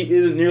 2, to me,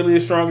 isn't nearly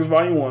as strong as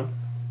Volume 1.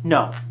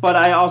 No. But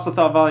I also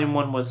thought Volume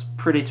 1 was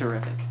pretty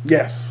terrific.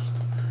 Yes.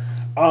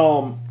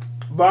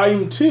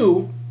 Volume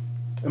 2,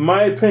 in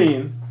my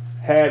opinion,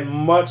 had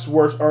much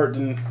worse art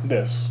than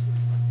this.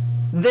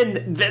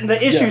 Then the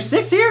issue Yeah.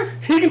 6 here?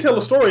 He can tell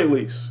a story at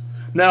least.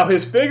 Now,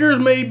 his figures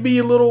may be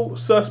a little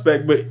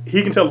suspect, but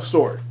he can tell a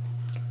story.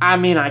 I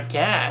mean, I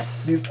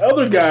guess. These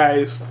other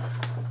guys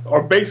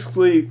are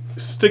basically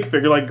stick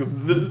figure. Like,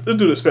 this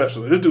dude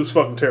especially. This dude's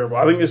fucking terrible.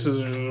 I think this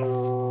is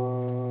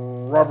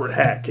Robert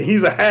Hack. And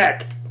he's a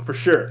hack, for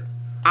sure.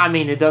 I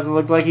mean, it doesn't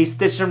look like he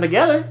stitched them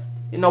together.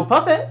 No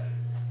puppet.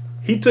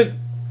 He took...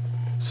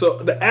 So,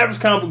 the average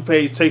comic book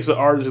page takes an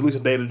artist at least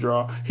a day to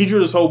draw. He drew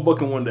this whole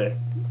book in one day.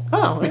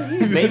 Oh,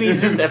 maybe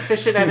he's just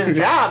efficient at his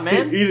job,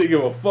 man. He didn't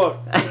give a fuck.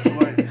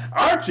 Like,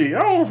 Archie,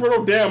 I don't want for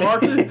no damn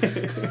Archie.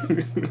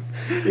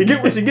 You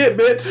get what you get,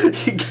 bitch.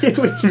 You get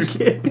what you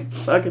get.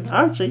 Fucking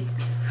Archie.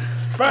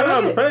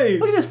 $5 a page.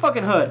 Look at this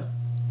fucking hood.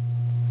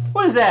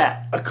 What is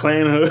that? A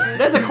clan hood.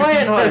 That's a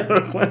clan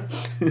hood.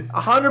 hood.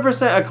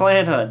 100% a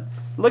clan hood.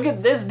 Look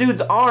at this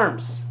dude's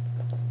arms.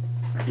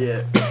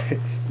 Yeah.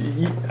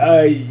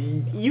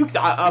 You Makes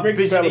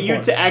valid you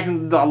points. to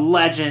acting the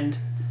legend.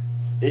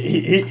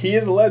 He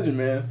is a legend,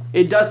 man.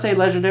 It does say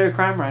legendary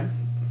crime writer.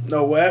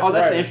 No, well, that's Oh,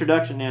 that's right. the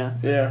introduction, yeah.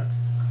 Yeah.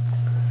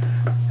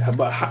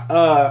 But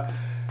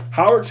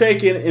Howard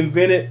Chaykin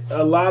invented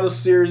a lot of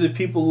series that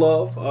people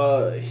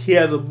love. He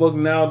has a book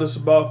now that's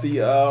about the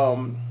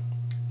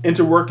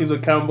interworkings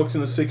of comic books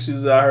in the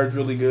 60s that I heard is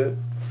really good.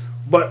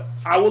 But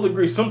I will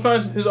agree,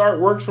 sometimes his art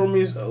works for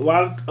me, a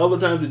lot of other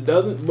times it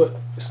doesn't. But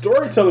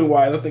storytelling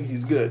wise, I think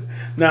he's good.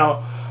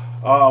 Now,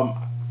 I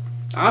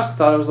also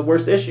thought it was the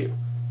worst issue.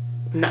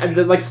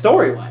 Like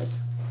story wise.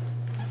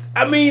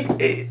 I mean,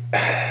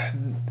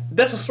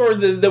 that's a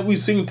story that we've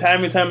seen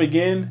time and time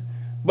again,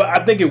 but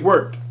I think it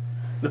worked.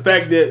 The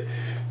fact that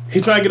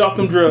he's trying to get off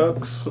them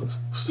drugs.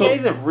 So Yeah,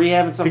 he's in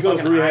rehab in some he goes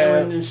fucking to rehab.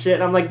 island and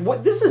shit. I'm like,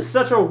 what? This is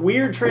such a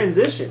weird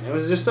transition. It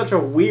was just such a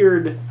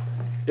weird.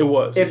 it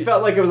was. It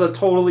felt like it was a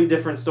totally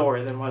different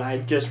story than what I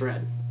just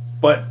read.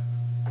 But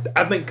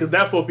I think because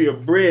that's supposed to be a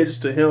bridge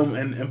to him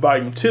in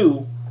Volume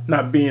 2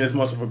 not being as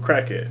much of a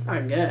crackhead. I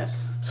guess.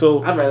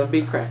 So I'd rather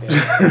be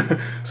crackhead.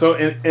 so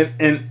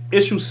in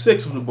issue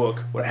 6 of the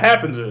book, what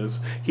happens is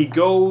he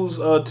goes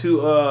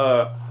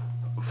to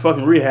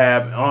fucking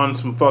rehab on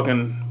some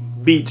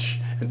fucking beach,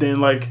 and then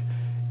like,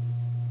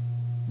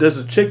 does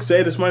the chick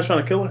say that somebody's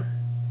trying to kill her?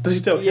 Does he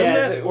tell him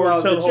that, or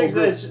well, tell the the whole chick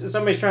group? says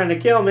somebody's trying to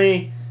kill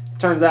me.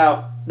 Turns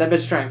out that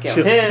bitch trying to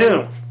kill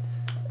him.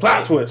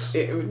 Plot twist.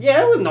 Yeah,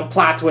 it was no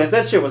plot twist.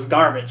 That shit was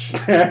garbage.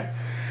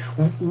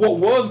 What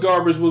was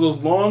garbage was those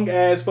long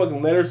ass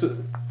fucking letters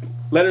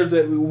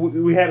that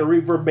we had to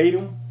read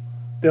verbatim.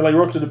 They like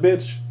wrote to the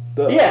bitch.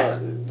 Yeah.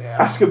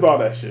 I skipped all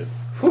that shit.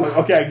 Like,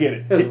 okay, I get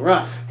it. It was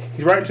rough.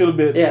 He's writing to the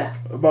bitch. Yeah.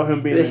 About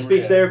him being The in speech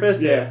rehab.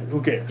 therapist? Yeah. Yeah.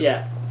 Who cares?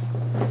 Yeah.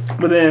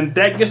 But then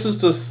that gets us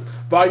to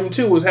Volume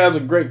 2, which has a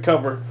great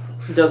cover.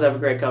 It does have a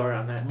great cover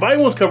on that.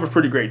 Volume 1's cover is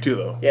pretty great too,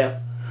 though. Yeah.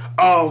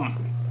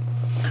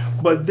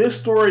 But this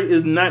story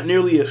is not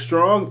nearly as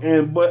strong,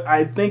 but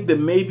I think that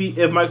maybe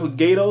if Michael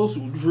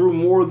Gaydos drew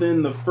more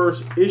than the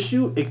first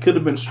issue, it could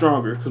have been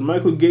stronger. Because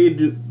Michael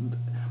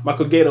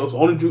Gaydos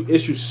only drew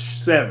issue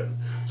 7.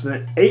 So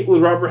then 8 was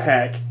Robert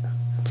Hack,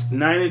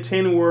 9 and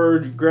 10 were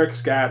Greg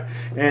Scott,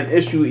 and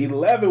issue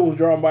 11 was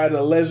drawn by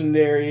the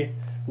legendary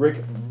Rick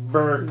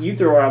You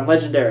throw around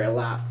legendary a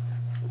lot.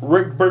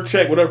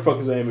 Burchett, whatever the fuck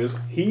his name is.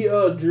 He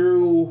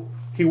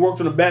worked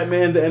on the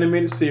Batman the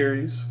animated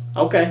series.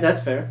 Okay, that's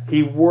fair.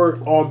 He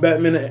worked on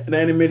Batman the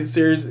animated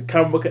series,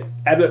 comic book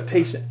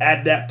adaptation.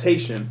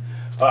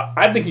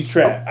 I think he's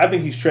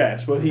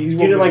trash. But he's. You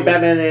didn't like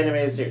Batman the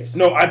animated series?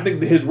 No, I think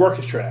that his work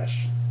is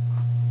trash.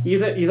 You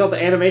thought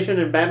the animation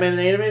in Batman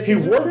the animated He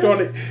series? worked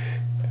on it.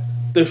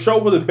 the show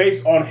wasn't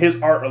based on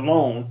his art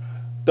alone.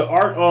 The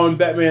art on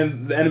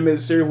Batman the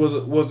animated series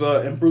was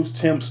in Bruce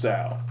Timm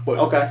style, but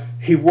Okay.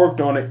 he worked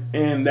on it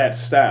in that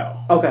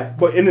style. Okay.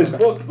 But in his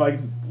book, like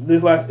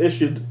this last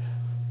issue,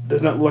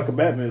 does not look like a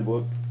Batman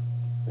book.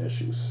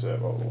 Issue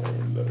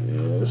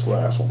 7, this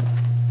last one.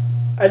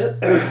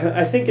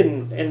 I think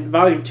in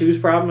Volume 2's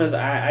problem is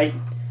I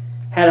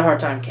had a hard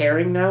time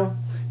caring now.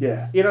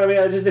 Yeah. You know what I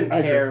mean? I just didn't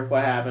I care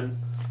what happened.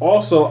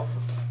 Also,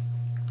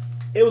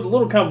 it was a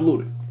little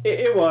convoluted.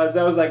 It was.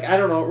 I was like, I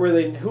don't know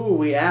really who are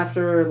we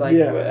after? Like,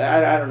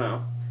 Yeah. I don't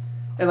know.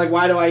 And like,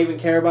 why do I even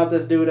care about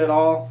this dude at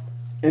all?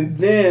 And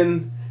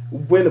then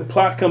when the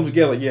plot comes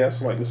together,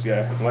 yes, like this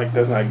guy, like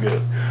that's not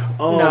good.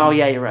 No,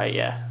 yeah, you're right.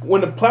 Yeah.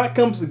 When the plot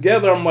comes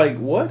together, I'm like,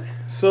 what?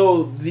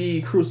 So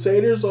the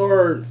Crusaders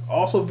are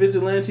also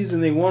vigilantes,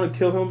 and they want to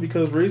kill him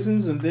because of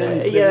reasons, and then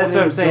they yeah, want that's what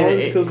him I'm saying.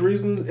 gone because of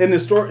reasons. And the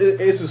story,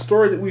 it's a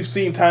story that we've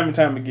seen time and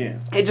time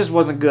again. It just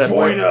wasn't good.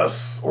 Join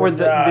us or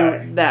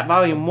die. That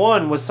Volume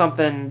 1 was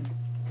something.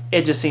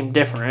 It just seemed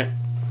different.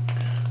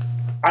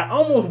 I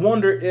almost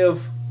wonder if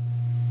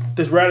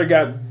this writer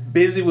got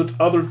busy with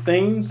other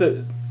things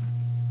that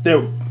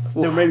they're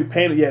maybe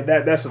painted. Yeah,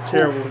 that's a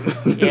terrible.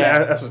 Yeah.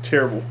 That's a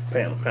terrible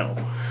panel.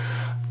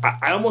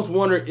 I almost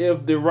wonder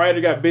if the writer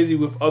got busy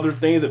with other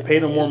things that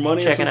paid him more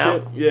money. Checking or some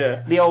out. shit.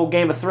 Yeah. The old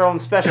Game of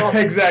Thrones special.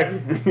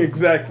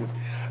 exactly.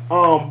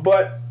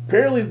 But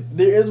apparently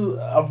there is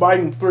a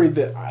volume 3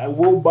 that I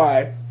will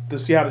buy to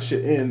see how the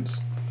shit ends.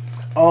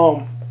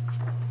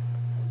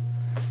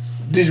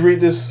 Did you read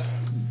this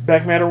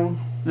back matter one?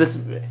 This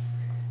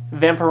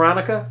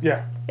Vampironica?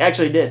 Yeah. I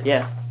actually did,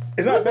 yeah.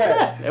 It's not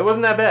bad. It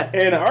wasn't that bad.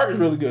 And the art is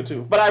really good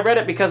too. But I read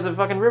it because of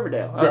fucking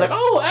Riverdale. I was Right. like,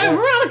 oh,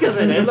 Veronica's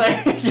in it.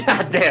 Like,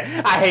 god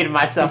damn. I hated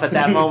myself at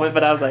that moment,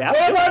 but I was like,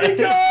 Where did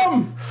he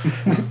come?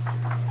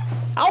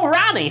 oh,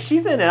 Ronnie,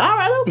 she's in it. All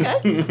right,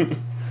 okay.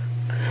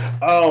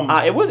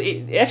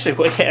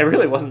 It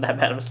really wasn't that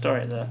bad of a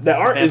story though. The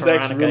art is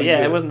actually really yeah,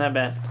 good. it wasn't that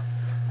bad.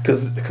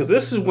 Because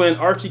this is when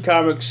Archie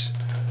Comics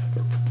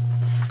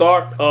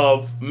thought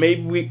of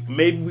maybe we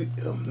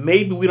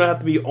don't have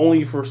to be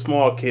only for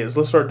small kids.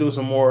 Let's start doing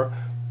some more.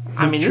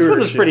 I mean, this mature one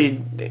was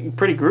shit.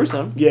 pretty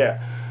gruesome. Yeah.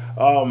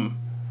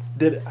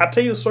 Did I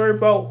tell you the story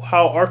about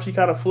how Archie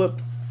kind of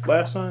flipped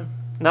last time?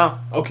 No.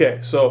 Okay,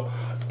 so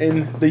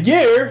in the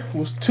year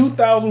was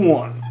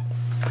 2001,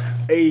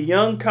 a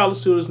young college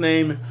student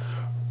named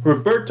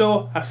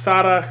Roberto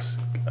Asada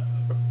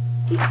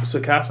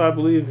Sacasa, I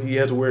believe he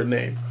has a weird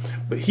name,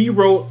 but he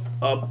wrote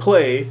a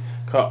play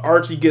called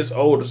Archie Gets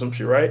Old or some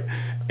shit, right?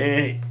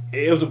 And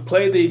it was a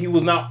play that he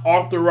was not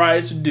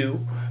authorized to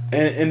do,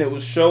 and it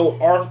was show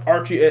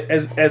Archie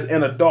as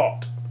an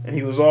adult, and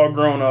he was all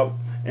grown up,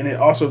 and it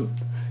also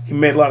he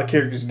made a lot of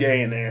characters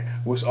gay in there,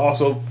 which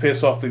also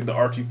pissed off the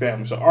Archie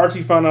family. So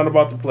Archie found out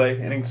about the play,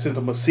 and he sent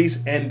him a cease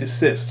and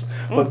desist.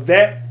 But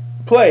that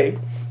play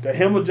got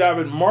him a job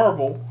at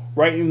Marvel,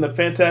 writing the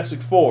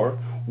Fantastic Four,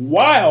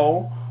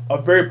 while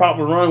a very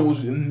popular run was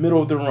in the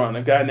middle of the run.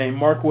 A guy named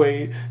Mark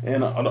Waid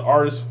and an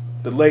artist,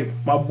 the late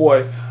my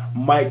boy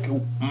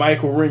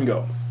Michael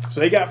Ringo. So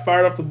they got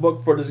fired off the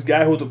book for this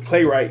guy who was a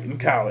playwright in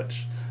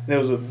college, and it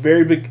was a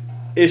very big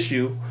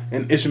issue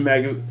in Issue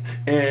Magazine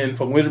and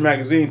from Wizard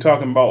Magazine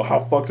talking about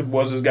how fucked up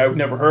was this guy we've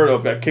never heard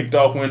of got kicked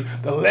off when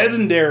the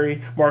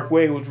legendary Mark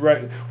Waid was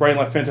writing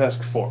like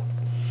Fantastic Four.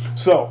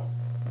 So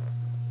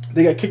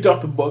they got kicked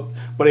off the book,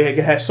 but they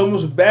had so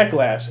much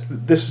backlash.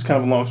 This is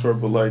kind of a long story,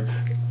 but like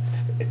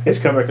it's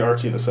coming back to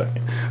Archie in a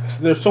second.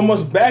 There's so much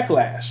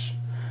backlash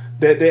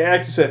that they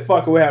actually said,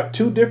 fuck it, we have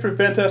 2 different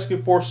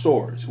Fantastic Four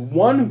stories.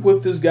 One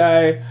with this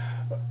guy,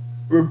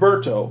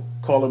 Roberto,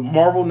 called it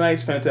Marvel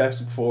Knights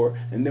Fantastic Four,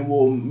 and then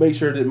we'll make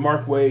sure that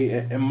Mark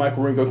Waid and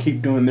Michael Ringo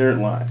keep doing their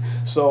line.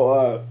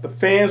 So the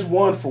fans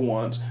won for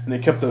once, and they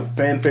kept the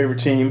fan favorite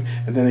team,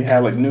 and then they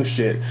had like new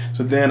shit.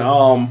 So then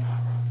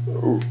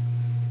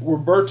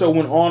Roberto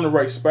went on to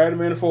write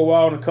Spider-Man for a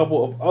while and a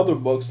couple of other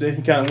books. Then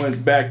he kind of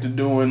went back to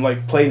doing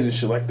like plays and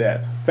shit like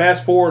that.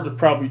 Fast forward to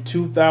probably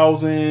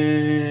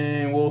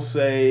 2000, we'll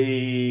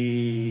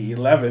say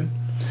 11.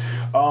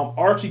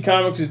 Archie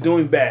Comics is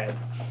doing bad.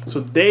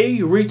 So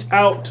they reach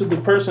out to the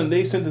person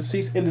they sent the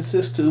cease and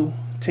desist to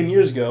 10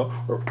 years ago,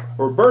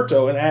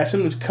 Roberto, and asked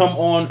him to come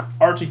on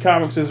Archie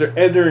Comics as their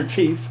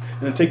editor-in-chief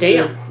and take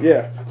their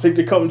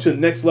company to the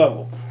next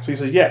level. So he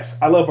said, yes,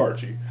 I love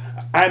Archie.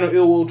 I know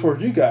ill will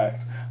towards you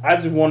guys. I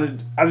just want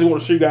to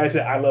show you guys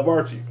that I love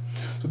Archie.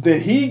 So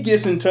then he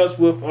gets in touch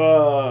with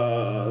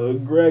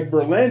Greg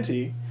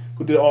Berlanti,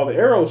 who did all the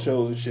Arrow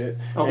shows and shit,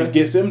 and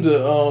gets him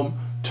to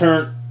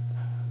turn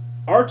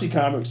Archie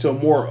Comics to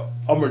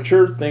a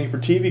mature thing for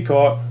TV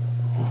called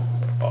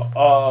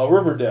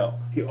Riverdale.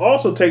 He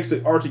also takes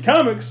the Archie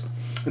Comics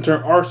and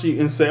turn Archie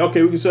and say,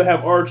 okay, we can still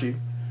have Archie,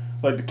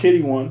 like the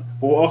kiddie one,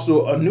 but we'll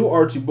also a new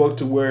Archie book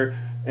to where,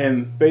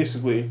 and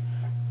basically,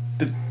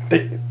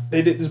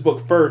 they did this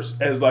book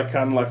first as like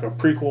kind of like a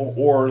prequel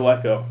or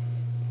like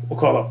we'll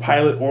call it a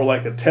pilot or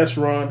like a test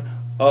run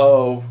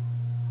of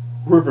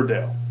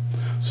Riverdale.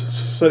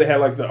 So they had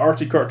like the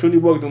Archie cartoony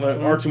book, then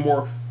like Archie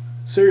more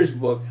series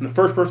book, and the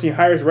first person he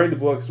hires to write the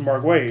book is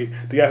Mark Waid,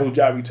 the guy whose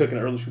job he took in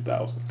the early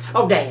 2000s.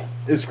 Oh damn.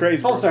 It's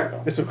crazy. Full bro.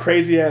 circle. It's a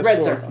crazy ass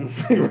Red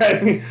story.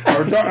 Red,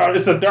 or dark,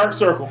 it's a dark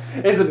circle.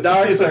 It's a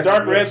dark. It's a circle.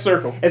 dark red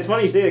circle. It's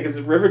funny you say that because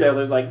Riverdale,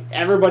 there's like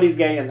everybody's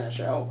gay in that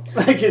show.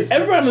 Like it's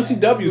Everybody on the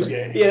CW's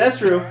gay. Yeah, that's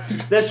true.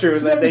 That's true.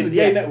 CW's a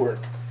gay network.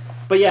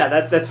 But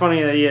yeah, that's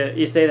funny that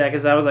you say that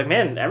because I was like,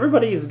 man,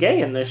 everybody's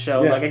gay in this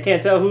show. Yeah. Like I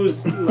can't tell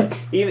who's like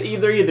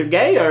either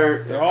gay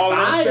or They're all bi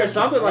or respected.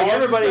 something. Like All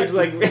everybody's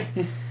like,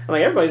 respected. I'm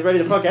like everybody's ready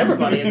to fuck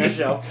everybody in this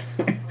show.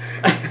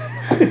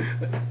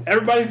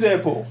 Everybody's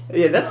Deadpool.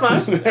 Yeah, that's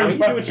fine. I mean,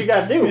 you do what you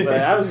gotta do. But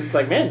I was just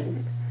like,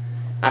 man,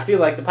 I feel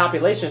like the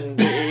population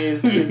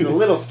is a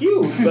little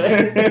skewed.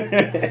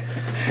 But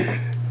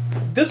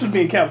This would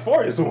be in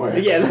California somewhere.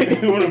 Yeah, like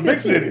one of the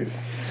big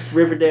cities.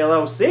 Riverdale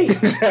OC.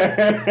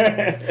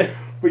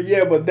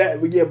 but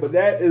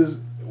that is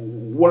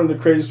one of the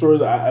craziest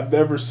stories I've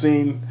ever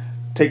seen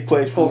take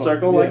place. Full from-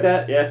 circle yeah. like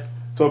that. Yeah.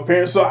 So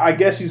apparently, I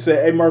guess he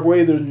said, "Hey, Mark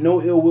Waid, there's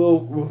no ill will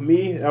with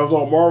me. I was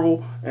on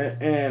Marvel,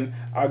 and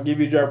I'll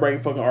give you a job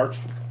writing fucking Archie."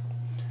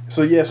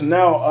 So yes,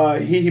 now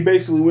he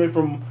basically went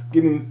from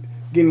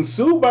getting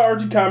sued by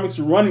Archie Comics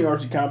to running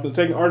Archie Comics, and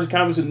taking Archie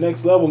Comics to the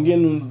next level, and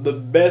getting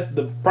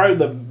probably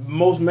the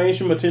most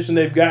mainstream attention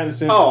they've gotten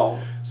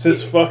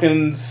since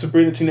fucking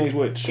Sabrina Teenage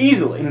Witch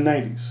Easily. in the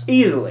 90s.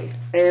 Easily.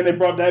 And they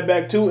brought that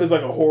back too. It's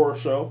like a horror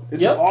show.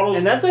 It's Yep. all those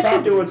And that's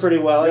actually doing pretty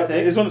well, I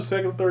think. It's on the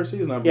second or third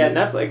season. I Yeah,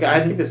 believe. Netflix.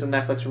 I think this is a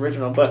Netflix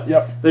original, but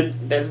Yep.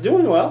 that's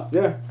doing well.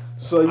 Yeah.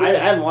 So I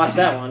yeah. haven't watched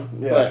that one,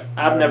 Yeah, but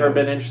I've I never know.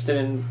 been interested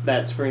in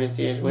that Sabrina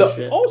Teenage Witch The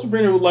shit. old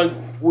Sabrina was like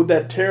with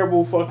that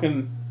terrible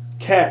fucking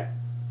cat.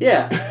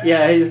 Yeah.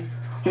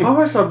 How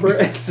are Sabrina?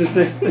 It's just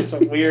it's a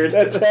weird.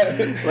 That's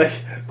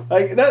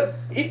like that.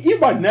 Even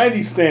by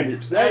 90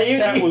 standards, that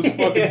cat was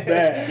fucking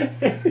bad.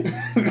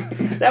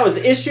 That was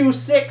issue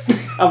 6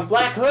 of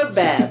Black Hood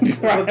bad.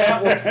 What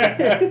that was.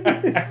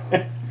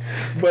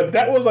 But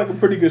that was like a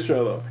pretty good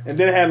show though, and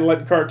then it had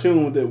like a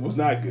cartoon that was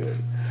not good.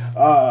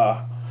 But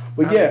I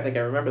don't yeah, think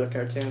I remember the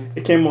cartoon.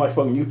 it came on like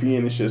fucking UPN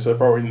and shit, so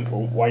probably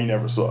why you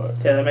never saw it.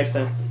 Yeah, that makes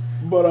sense.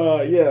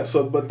 But yeah,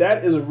 but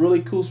that is a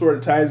really cool story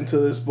that ties into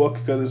this book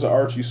because it's an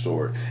Archie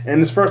story, and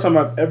it's the first time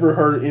I've ever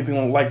heard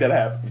anything like that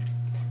happen.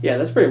 Yeah,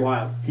 that's pretty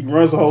wild. He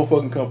runs the whole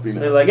fucking company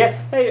They're now. like,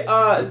 hey,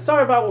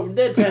 sorry about what we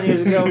did 10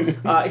 years ago.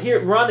 Here,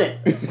 run it.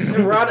 Just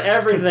run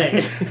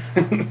everything.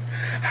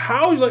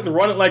 How would you like to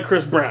run it like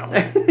Chris Brown?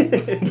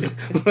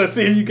 Let's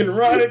see if you can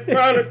run it.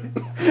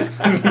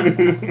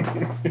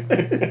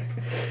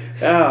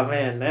 Oh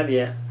man,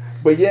 yeah.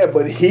 But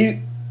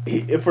he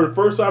for the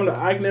first time that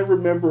I can ever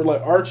remember,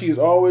 like Archie is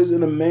always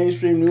in the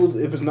mainstream news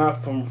if it's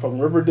not from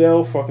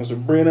Riverdale, fucking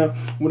Sabrina.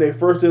 When they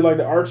first did like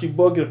the Archie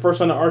book, the first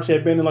time that Archie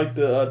had been in like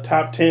the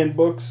top 10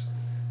 books.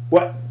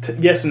 What?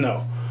 Yes and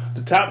no.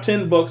 The top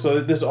 10 books.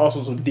 So this is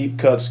also some deep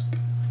cuts,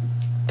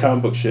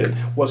 comic book shit.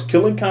 What's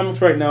killing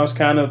comics right now is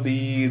kind of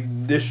the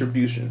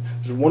distribution.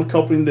 There's one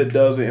company that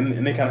does it,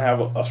 and they kind of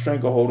have a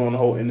stranglehold on the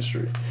whole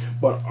industry.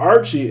 But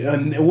Archie,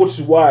 and which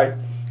is why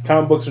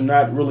comic books are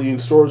not really in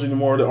stores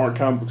anymore that aren't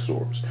comic book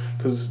stores,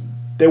 because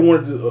they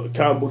wanted the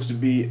comic books to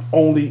be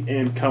only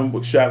in comic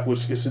book shop,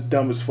 which is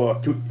dumb as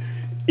fuck.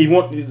 You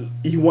want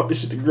this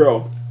shit to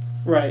grow,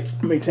 Right.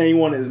 maintain. You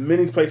want it as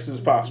many places as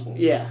possible.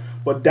 Yeah.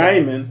 But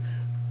Diamond,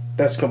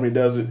 that's the company that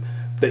does it.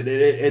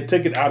 They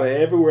took it out of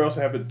everywhere else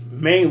and have it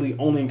mainly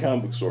only in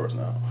comic book stores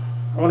now.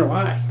 I wonder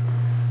why.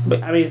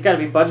 But I mean, it's got to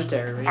be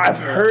budgetary. Right? I've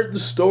heard the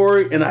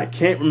story and I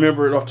can't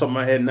remember it off the top of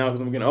my head now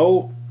because I'm getting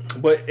old.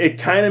 But it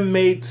kind of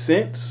made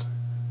sense.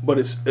 But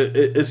it's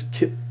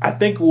I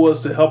think it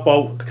was to help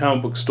out with the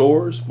comic book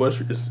stores, but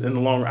it's in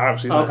the long run,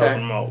 obviously it's not Okay.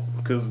 helping them out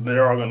because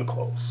they're all going to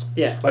close.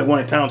 Yeah. Like one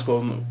in town's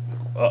closing.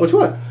 Which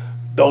one?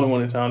 The only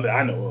one in town that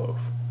I know of.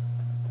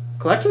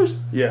 Collectors?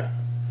 Yeah.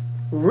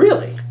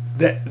 Really?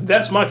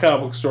 That's my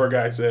comic book store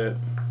guy said.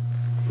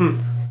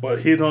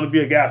 But he's going to be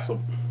a gossip.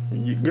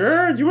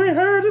 Girl, you ain't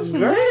heard this from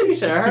Girl, me. you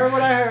should have heard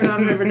what I heard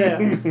on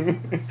Riverdale.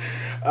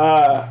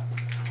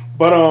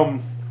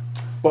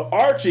 But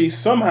Archie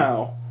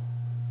somehow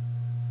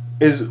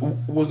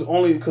was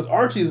only because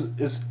Archie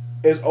is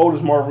as old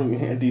as Marvel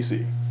and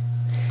DC.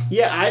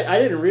 Yeah, I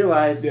didn't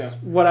realize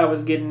what I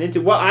was getting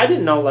into. Well, I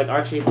didn't know like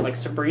Archie, like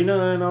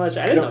Sabrina and all that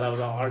shit. I didn't know that was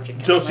all Archie.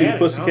 Josie and the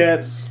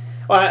Pussycats.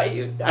 Well,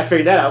 I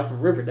figured that out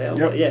from Riverdale.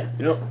 But yeah.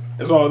 Yep.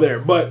 It's all there.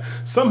 But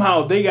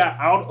somehow they got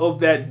out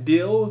of that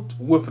deal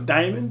with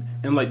Diamond,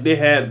 and like they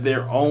had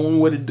their own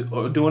way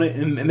of doing it,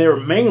 and they were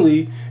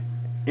mainly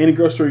any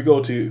grocery store you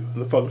go to,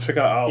 the fucking check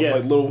out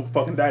like little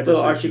fucking digest.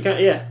 Little Archie,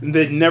 yeah. And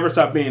they never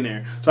stop being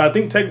there. So I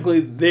think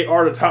technically they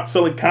are the top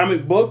selling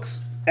comic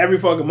books every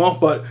fucking month,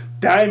 but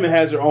Diamond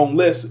has their own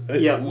list,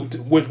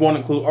 which won't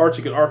include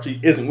Archie because Archie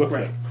isn't with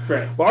them.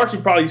 Right. But Archie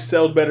probably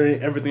sells better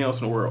than everything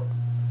else in the world.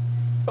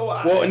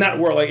 Well, not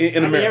world, like in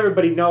America. I mean,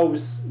 everybody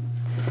knows.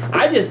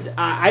 I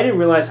didn't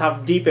realize how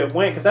deep it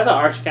went because I thought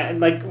Archie,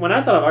 like when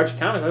I thought of Archie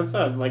Comics, I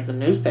thought of like the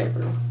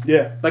newspaper.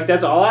 Yeah. Like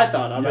that's all I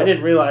thought of. Yep. I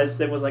didn't realize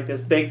there was like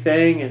this big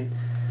thing, and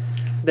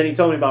then he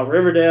told me about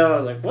Riverdale. I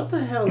was like, what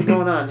the hell is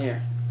going on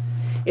here?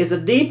 It's a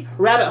deep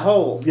rabbit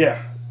hole.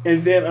 Yeah.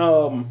 And then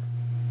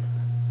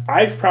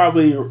I've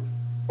probably,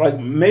 like,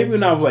 maybe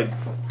when I was like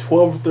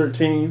 12 or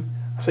 13,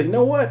 I said, you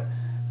know what?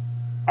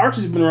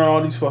 Archie's been around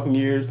all these fucking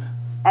years.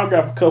 I'll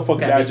grab a couple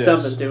fucking Gotta do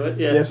digests. something to it,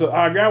 yeah. Yeah, so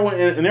I got one,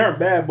 and they aren't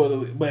bad, but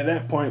at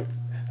that point,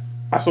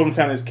 I saw them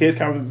kind of as kids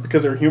comics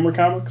because they're humor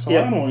comics. So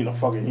Yeah. I don't need no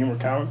fucking humor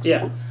comics.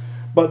 Yeah.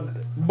 But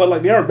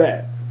like, they aren't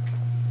bad.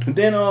 And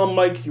then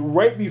like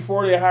right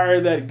before they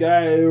hired that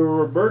guy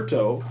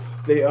Roberto,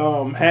 they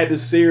had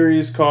this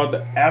series called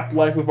The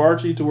Afterlife with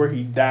Archie, to where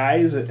he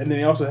dies, and then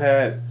they also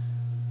had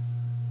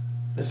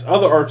this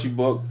other Archie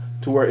book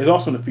to where it's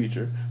also in the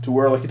feature, to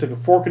where like he took a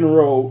fork in the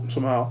road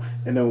somehow,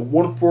 and then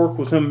one fork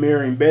was him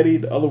marrying Betty,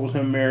 the other was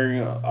him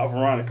marrying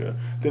Veronica.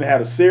 Then they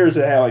had a series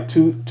that had like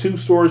two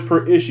stories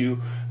per issue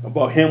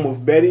about him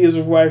with Betty as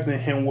his wife, and then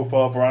him with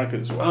Veronica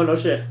as his wife. Oh, no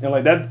shit. And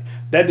like that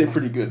did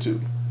pretty good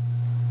too.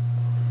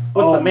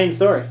 What's the main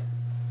story?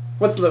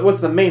 What's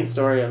the main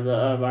story of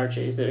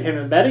Archie? Is it him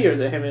and Betty, or is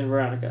it him and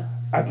Veronica?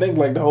 I think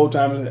like the whole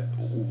time,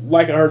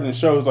 like I heard in the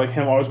show, it's like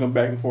him always going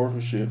back and forth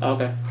and shit.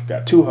 Okay.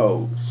 Got two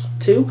hoes.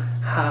 Two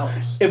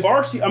house.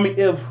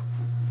 If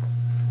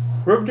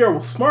Riverdale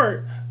was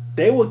smart,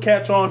 they would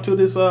catch on to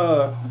this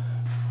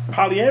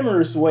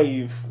polyamorous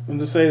wave and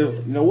just say,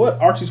 you know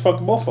what, Archie's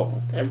fucking both of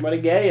them.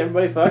 Everybody gay,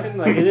 everybody fucking,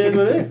 like it is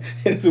what it is.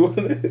 It's what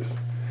it is.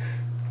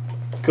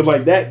 Cause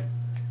like that.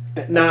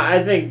 Nah,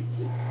 I think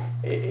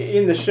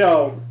in the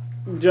show,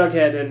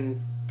 Jughead and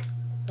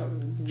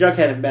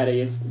Betty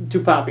is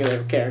too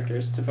popular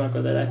characters to fuck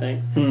with it. I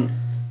think.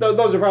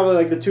 Those are probably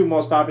like the two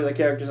most popular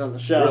characters on the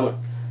show. Really?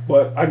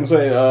 But I can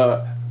say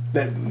that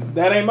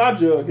ain't my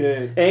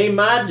Jughead. Ain't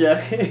my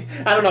Jughead.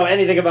 I don't know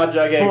anything about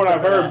Jughead. From what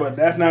I've heard, that. but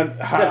that's not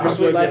Except for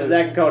Sweet Life of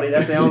Zack and Cody.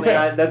 That's the only.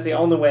 That's the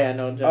only way I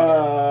know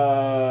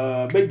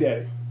Jughead. Big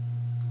Daddy.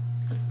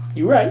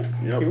 You right.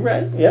 Yep. You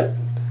right. Yep.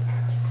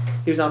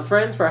 He was on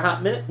Friends for a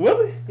hot minute. Was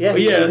he? Yeah. Oh,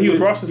 yeah, he was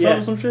Ross's son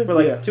or some shit? For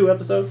like Yeah. 2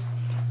 episodes.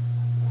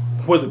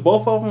 Was it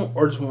both of them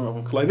or just one of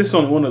them? 'Cause, like, this is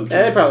only one of the two.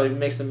 Yeah, they probably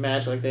mix and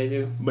match like they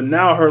do. But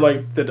now I heard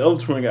like that the other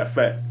twin got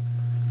fat.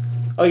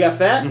 Oh, you got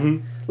fat? Mm-hmm.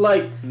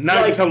 Like Now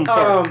you like tell them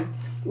apart.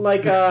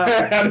 like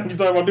I know you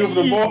talking about dude from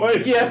the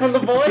boys. Yeah, from the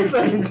boys.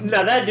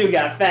 Now that dude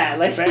got fat.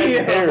 Like Fat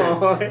and hairy.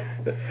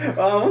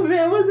 Oh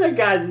man, what's that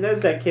guy's?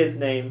 What's that kid's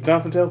name?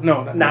 Jonathan Taylor?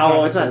 No,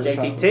 No, it's not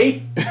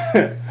JTT.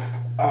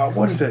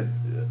 What is that?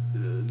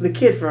 The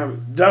kid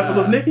from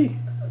Jonathan Lipnicki?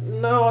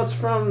 No, it's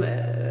from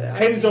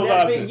Haley Joel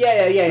Osment.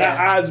 Yeah. Not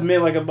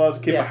Osment like about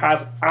his kid, Yeah.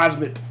 but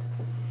Osment.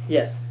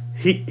 Yes.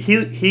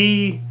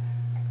 He,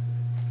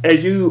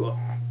 as you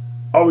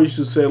always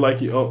used to say,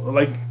 like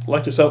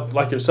your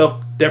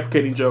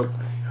self-deprecating joke,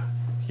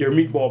 your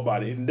meatball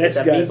body. And It's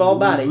that a guy's meatball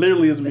body.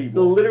 literally is a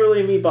meatball.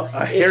 Literally a meatball.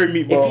 A hairy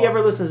meatball. If he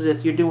ever listens to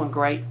this, you're doing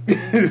great.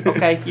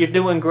 Okay, you're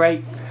doing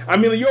great. I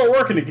mean, you're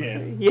working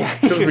again. Yeah,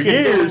 Because for you're doing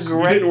years, you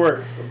great. didn't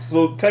work.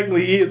 So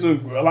technically, he is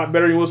doing a lot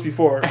better than he was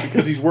before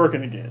because he's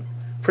working again.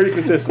 Pretty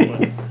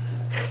consistently.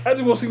 I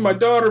just want to see my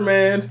daughter,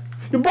 man.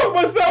 You broke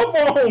my cell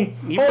phone!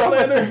 You broke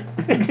my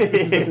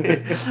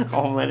Homelander.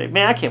 Homelander.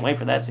 Man, I can't wait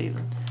for that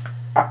season.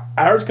 I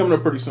heard it's coming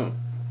up pretty soon.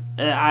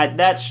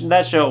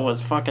 That show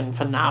was fucking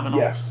phenomenal.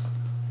 Yes.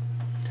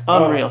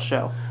 Unreal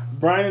show.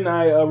 Brian and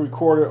I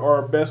recorded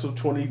our best of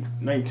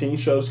 2019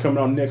 shows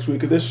coming out next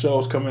week. This show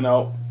is coming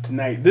out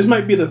tonight. This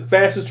might be the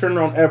fastest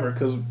turnaround ever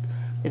because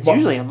It's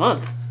usually a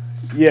month.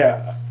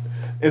 yeah,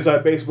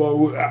 Inside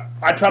Baseball.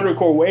 I try to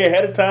record way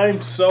ahead of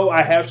time, so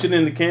I have shit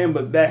in the can,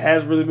 but that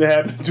has really been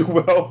happening too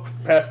well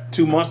past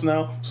 2 months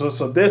now. So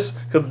this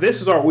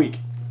is our week.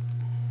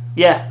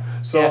 Yeah.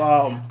 So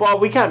yeah. Well,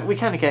 we kind of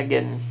kept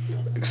getting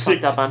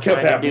fucked up on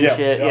trying to do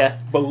shit. Yeah.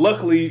 But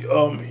luckily,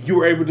 you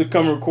were able to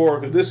come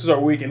record because this is our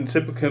week, and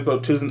typically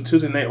about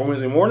Tuesday night or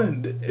Wednesday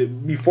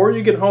morning. Before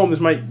you get home, this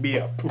might be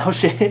up. No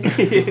shit.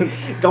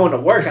 Going to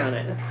work on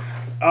it.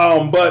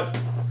 But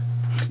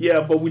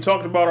we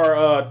talked about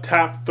our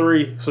top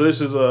 3. So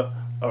this is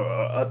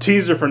a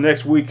teaser for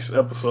next week's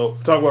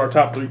episode. Talk about our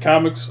top 3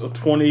 comics of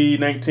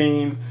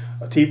 2019,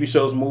 TV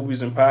shows,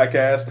 movies, and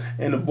podcasts.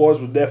 And the boys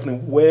were definitely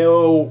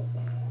well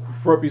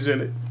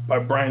represented by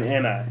Brian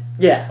and I.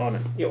 Yeah. On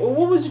it. Yeah. Well,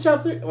 what was your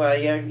top 3? Well,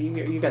 yeah,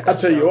 you got that. I'll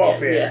tell you show.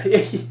 off Yeah.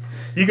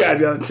 You guys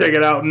gotta check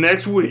it out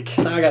next week.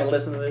 Now I gotta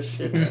listen to this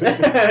shit.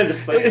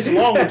 It's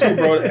long too,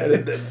 bro.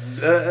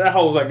 That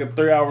whole was like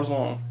 3 hours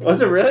long. Was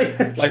it really?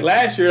 Like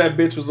last year, that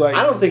bitch was like.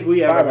 I don't think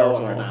we ever 5 go hours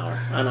over an long. hour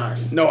on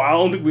ours. No, I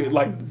don't think we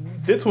like.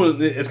 This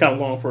one, it's kind of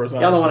long for us.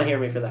 Y'all don't want to hear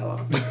me for that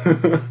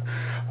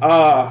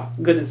long.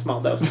 Good in small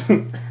dose.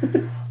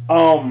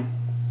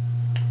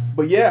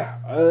 But yeah.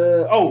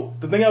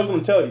 The thing I was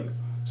gonna tell you.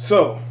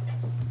 So,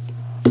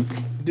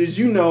 did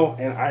you know?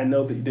 And I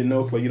know that you didn't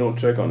know, but you don't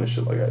check on this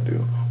shit like I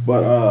do.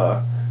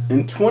 But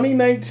in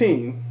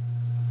 2019,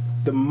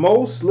 the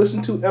most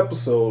listened to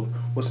episode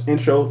was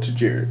Intro to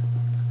Jared.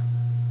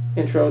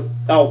 Intro.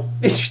 Oh,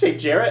 did you say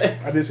Jarrett?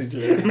 I did say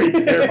Jared.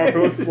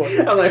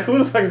 I'm like, who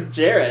the fuck is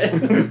Jarrett?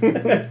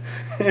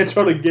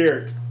 Intro to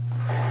Garrett.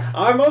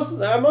 Our most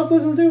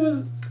listened to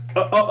was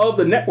Of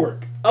the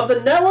network of the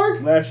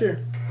network. last year.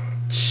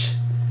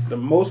 the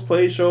most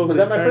played show. Was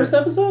that my first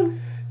episode?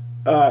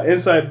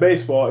 Inside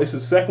Baseball. It's the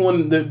second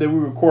one that we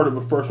recorded,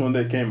 but the first one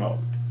that came out.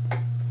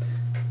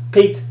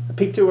 Peaked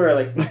too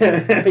early.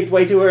 Peaked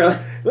way too early.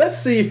 Let's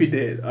see if he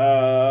did.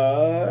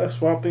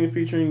 Swamp Thing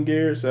featuring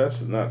Garrett. So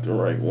that's not the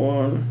right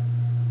one.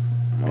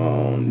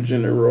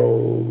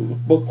 General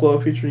Book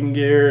Club featuring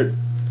Garrett.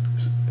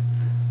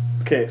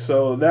 Okay,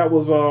 so that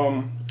was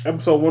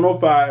episode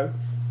 105.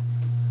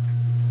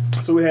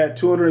 So we had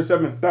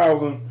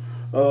 207,000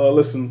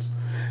 listens.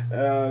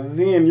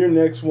 Then your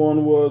next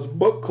one was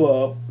Book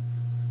Club,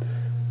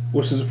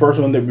 which is the first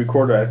one that we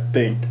recorded, I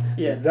think.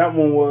 Yeah. That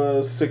one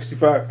was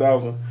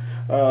 65,000.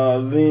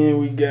 Then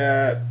we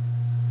got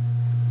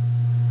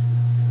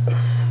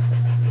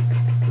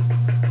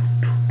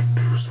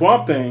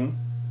Swamp Thing,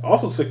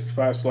 also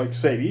 65. So like you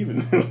say,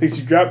 even at least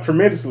you dropped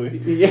tremendously.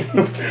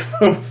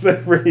 Yeah.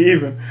 Say pretty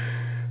even.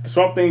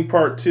 Swamp Thing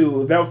Part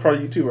 2. That was part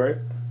of you too, right?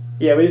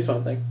 Yeah, we did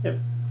Swamp Thing. Yep.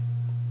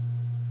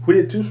 We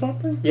did 2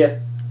 Swamp Things? Yeah.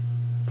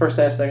 First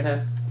half, second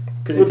half.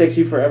 Because it takes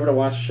you forever to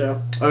watch the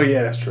show. Oh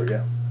yeah, that's true.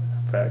 Yeah,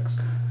 facts.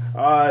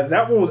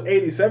 That one was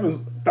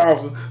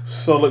 87,000,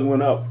 so it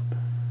went up.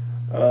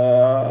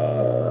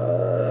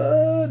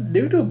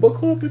 Did we do a book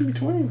club in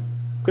between?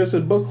 Because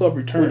it's book club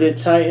returns. We did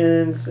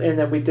Titans, and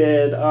then we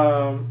did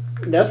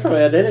that's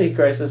probably Identity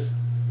Crisis.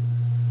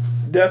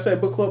 Did I say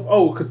book club?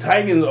 Oh, cause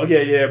Titans. Oh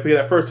yeah. Because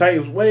that first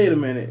Titans. Wait a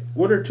minute.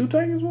 Were there 2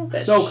 Titans ones?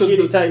 That No, shitty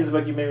the Titans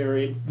book you made me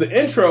read. The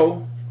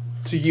intro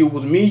to you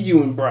was me,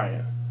 you, and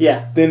Brian.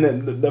 Yeah. Then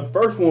the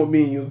first one with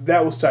me and you,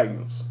 that was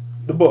Titans.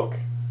 The book.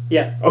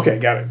 Yeah. Okay,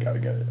 got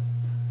it.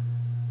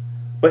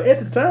 But at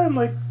the time,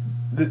 like,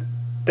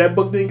 that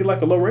book didn't get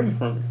like a low rating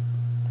from me.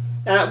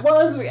 I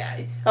was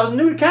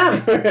new to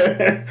comics.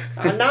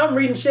 Now I'm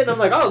reading shit and I'm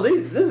like, oh,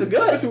 this is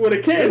good. This is what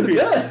it can be.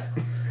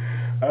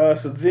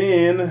 This is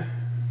good.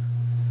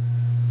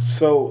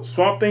 So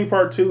Swamp Thing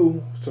Part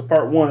 2, so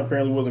Part 1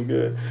 apparently wasn't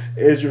good,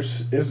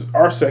 is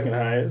our second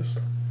highest.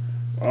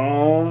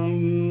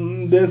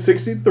 Then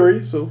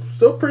 63, so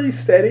still pretty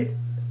steady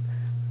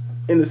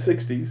in the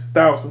 60s,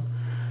 1,000.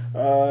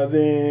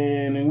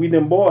 Then We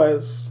Them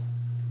Boys,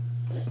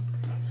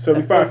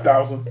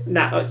 75,000.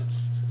 Now,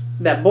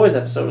 that Boys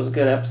episode was a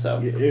good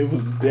episode. Yeah, it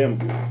was damn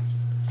good.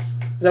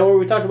 Is that where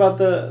we talked about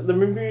the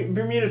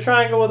Bermuda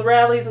Triangle with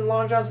Rallies and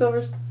Long John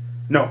Silver's?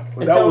 No,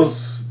 And that Tony?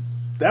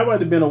 that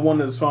might have been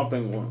one of the Swamp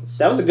Thing ones.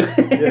 That was a good.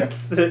 Yeah.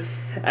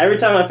 Every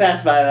time I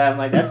pass by that, I'm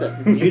like, that's a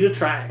Bermuda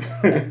Triangle,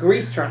 a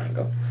Grease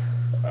Triangle.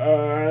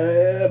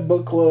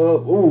 Book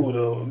club.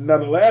 Ooh, now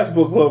the last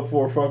book club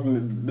for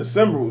fucking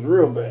December was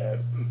real bad.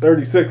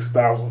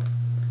 36,000.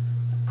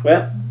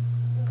 Well,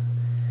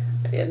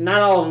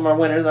 not all of them are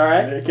winners, all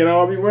right. They can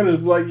all be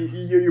winners. Like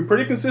you're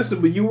pretty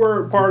consistent, but you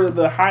were part of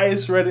the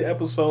highest rated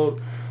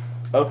episode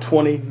of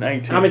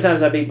 2019. How many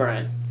times I beat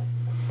Brian?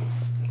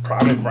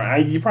 Probably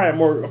Brian. You probably have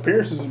more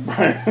appearances than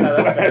Brian.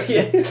 Oh, that's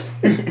fair.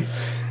 Yeah.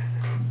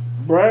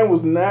 Brian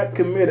was not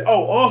committed.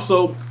 Oh,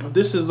 also,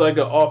 this is like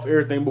an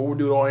off-air thing, but we'll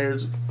do it on air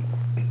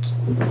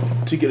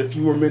to get a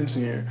few more minutes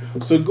in here.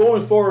 So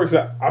going forward,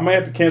 'cause I might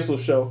have to cancel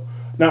the show,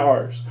 not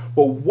ours.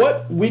 But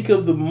what week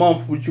of the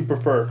month would you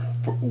prefer?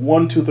 For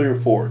 1, 2, 3, or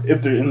 4,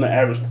 if they're in the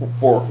average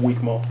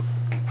 4-week month.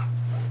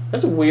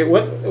 That's a weird.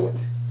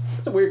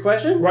 That's a weird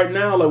question. Right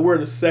now, like we're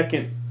the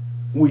second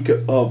week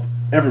of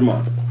every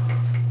month.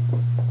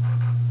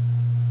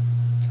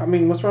 I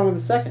mean, what's wrong with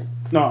the second?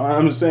 No,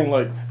 I'm just saying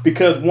like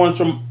because one's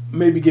from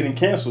maybe getting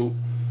canceled.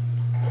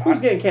 Who's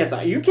getting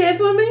canceled? Are you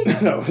canceling me?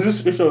 No,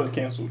 this show is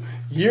canceled.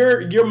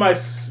 You're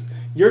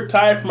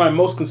tied for my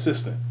most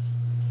consistent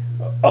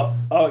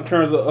in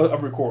terms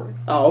of recording.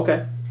 Oh,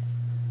 okay.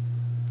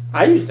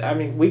 I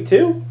mean, week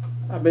 2,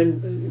 I've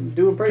been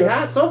doing pretty Okay.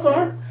 hot so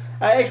far.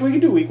 We can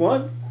do week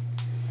 1.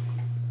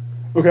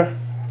 Okay.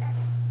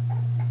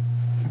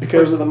 First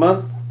Because of the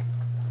month.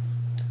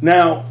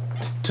 now,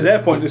 to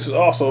that point, this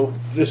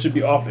should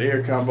be off the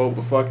air combo,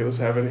 but fuck it, let's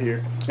have it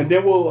here. And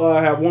then we'll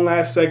have one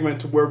last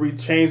segment to where we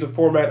change the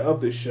format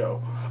of this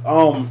show.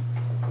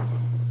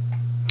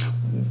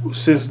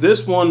 Since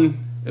this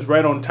one is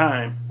right on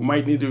time, we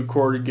might need to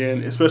record again,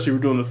 especially if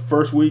we're doing the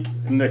first week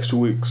and the next 2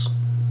 weeks.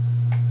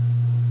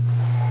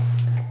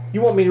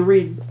 You want me to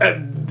read?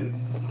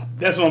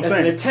 That's what I'm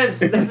saying.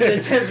 That's an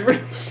intense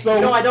read. So-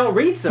 you know, I don't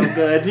read so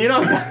good. You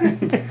know.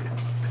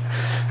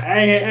 I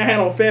had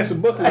no fancy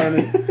book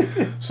learning,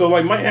 so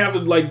like might have to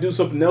like do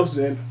something else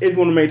then if you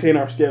want to maintain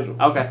our schedule.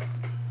 Okay,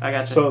 I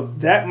got you. So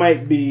that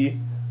might be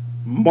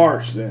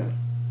March then.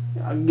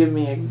 Give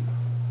me a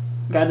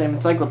goddamn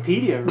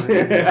encyclopedia.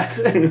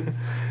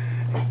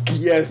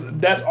 Yes,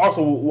 that's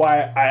also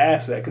why I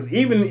asked that, because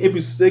even if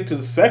we stick to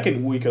the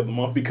second week of the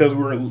month, because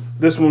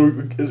this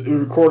one is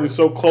recording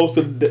so close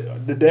to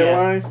the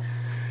deadline,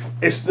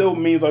 it still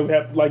means like we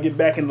have to like get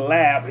back in the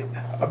lab,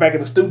 back in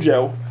the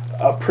studio,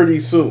 pretty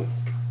soon.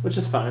 Which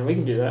is fine. We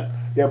can do that.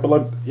 Yeah,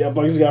 but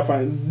you just gotta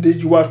find.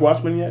 Did you watch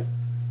Watchmen yet?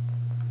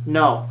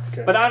 No,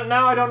 Okay. but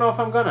now I don't know if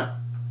I'm gonna,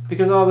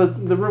 Because all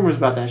the rumors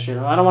about that shit.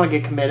 I don't want to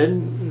get committed,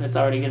 and it's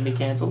already going to be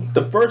canceled.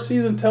 The first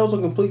season tells a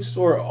complete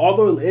story,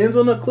 although it ends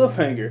on a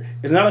cliffhanger.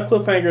 It's not a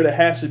cliffhanger that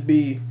has to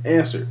be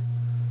answered.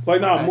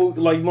 Like now,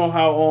 Okay. like you know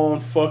how on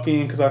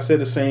fucking, because I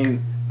said the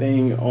same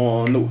thing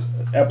on the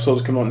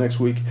episodes coming on next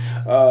week.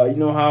 You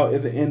know how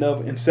at the end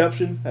of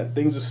Inception, that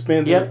thing just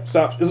spins Yep. and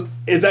stops.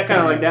 Is that Kinda kind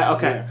of like that?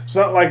 Okay. Yeah. It's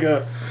not like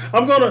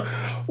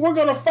we're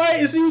gonna fight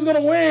and see who's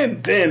gonna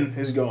win. Then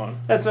it's gone.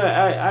 That's what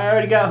I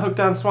already got hooked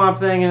on Swamp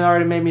Thing, and it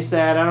already made me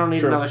sad. I don't need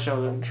True. another show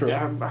that True.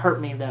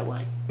 hurt me that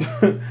way.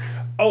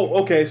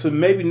 Oh, okay. So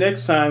maybe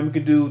next time we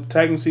could do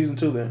Titans season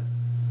 2 then.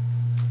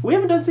 We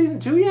haven't done season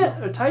 2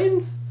 yet of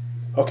Titans.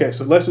 Okay,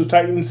 so let's do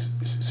Titans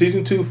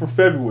season 2 for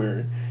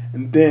February,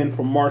 and then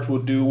for March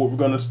we'll do what we're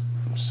gonna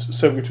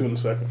segue to in a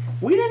second.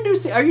 We didn't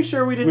do. Are you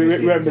sure we didn't do We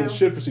season haven't 2? done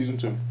shit for season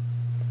 2.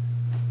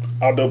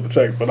 I'll double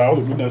check, but I don't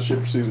think we've done shit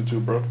for season 2,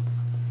 bro.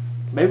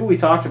 Maybe we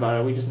talked about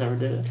it. We just never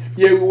did it.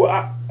 Yeah,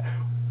 well,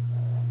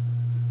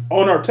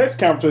 on our text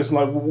conversation,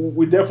 like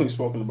we definitely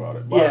spoken about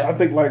it. But Yeah. I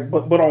think like,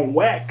 but on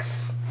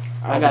wax,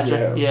 I don't got think we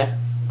you. have. Yeah.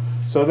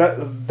 So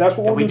that's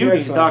what And we we'll do do need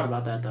next to time. talk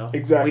about that though.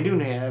 Exactly. We do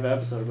need to have an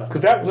episode about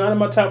Because that. that was not in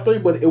my top 3,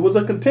 but it was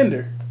a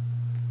contender.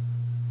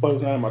 But it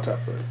was not in my top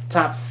 3.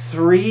 Top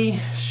 3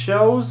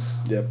 shows.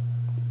 Yep.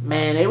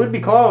 Man, it would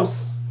be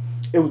close.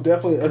 It was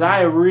definitely. Because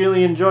I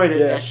really enjoyed it.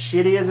 Yeah. As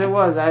shitty as it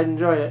was, I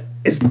enjoyed it.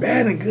 It's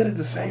bad and good at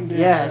the same damn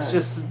Yeah, time. it's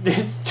just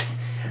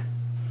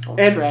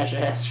And trash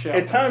ass show.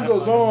 As time I goes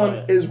fucking on,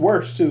 love it. it's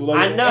worse too.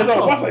 Like, I know. as I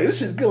watch, like, this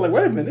shit's good. Like,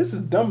 wait a minute, this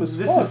is dumb as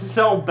This fuck. is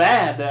so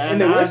bad.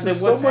 and they honestly, wasted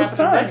so what's much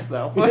happening time. next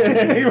though?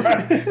 Yeah, you're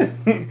right.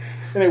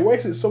 And they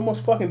wasted so much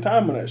fucking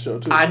time on that show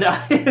too. I know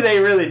they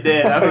really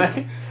did. I'm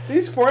like,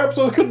 These 4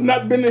 episodes could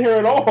not have been in here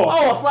at all.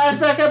 oh, a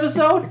flashback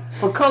episode?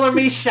 Well, color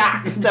me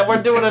shocked that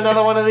we're doing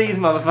another one of these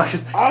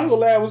motherfuckers.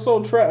 Aqualad was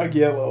so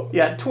yellow.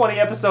 Yeah, 20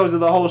 episodes of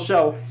the whole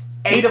show.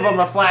 8 of them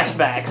are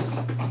flashbacks.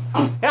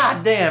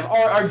 God damn.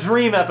 Or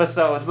dream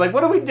episodes. Like,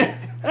 what are we doing?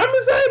 I'm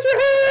inside your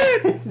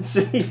head.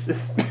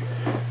 Jesus.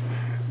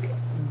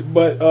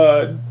 But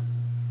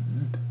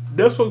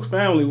Deathstroke's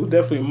family was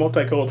definitely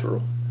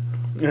multicultural.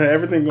 And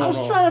everything I going was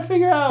on. trying to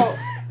figure out,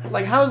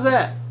 like, how does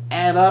that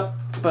add up?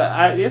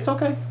 But it's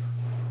okay.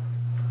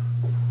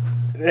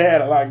 They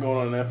had a lot going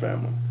on in that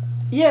family.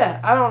 Yeah,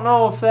 I don't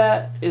know if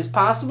that is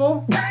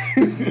possible.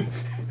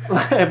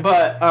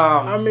 But,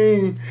 I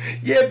mean,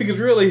 yeah, because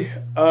really,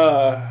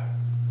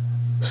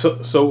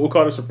 so we'll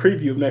call this a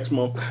preview of next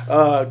month,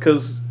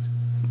 because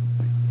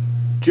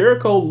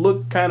Jericho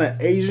looked kind of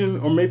Asian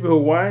or maybe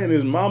Hawaiian.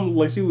 His mom looked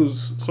like she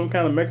was some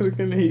kind of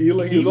Mexican. He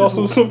was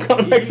also some kind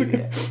of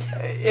Mexican.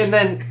 And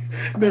then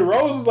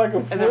Rose is like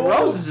a full. And then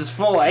Rose is just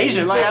full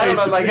Asian. Like, I don't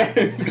know, like.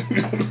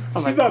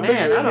 She's like, not man,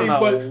 mixed with I don't anything know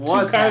but 2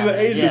 what's kinds of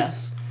happening.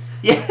 Asians.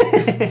 Yeah.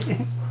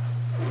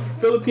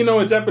 Filipino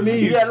and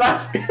Japanese.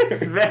 Yeah,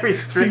 it's very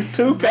strict.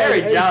 Two It's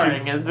very kinds of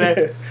jarring. Asian. It's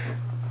very.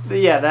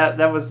 Yeah,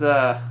 that was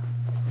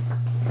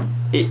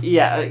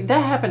yeah,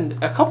 that happened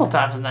a couple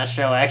times in that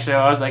show. Actually,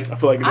 I was like, I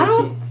feel like it I did,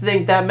 don't too.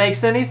 think that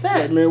makes any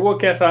sense. Man, we'll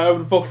cast however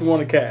the fuck we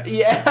want to cast.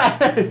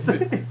 Yeah.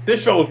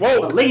 This show's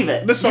woke. Believe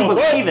it. This You show's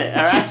believe woke. it.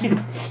 All right.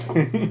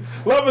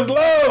 Love is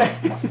love.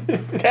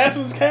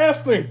 Casting's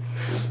casting.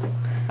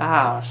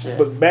 Oh shit.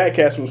 But bad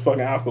casting was fucking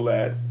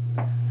Aqualad.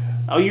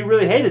 Oh, you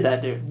really hated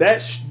that dude. That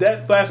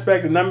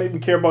flashback did not make me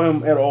care about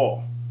him at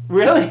all.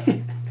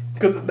 Really?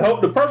 Because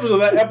the purpose of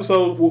that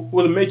episode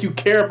was to make you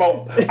care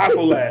about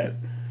Aqualad.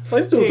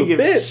 Like, this You dude's a didn't give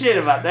a bitch. shit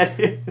about that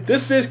dude.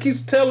 This bitch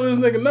keeps telling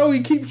this nigga, no,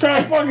 he keeps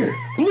trying to fuck her.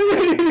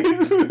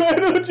 Please, why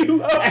don't you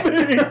love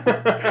me?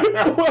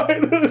 Why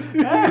don't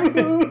you?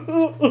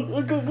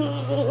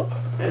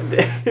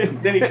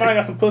 Then he finally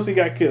got some pussy,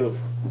 got killed.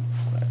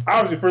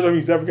 Obviously, first time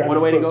he's ever got What a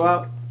way pussy. to go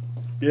out.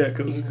 Yeah,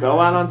 because Go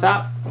out on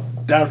top.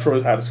 Down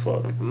Troy's hot as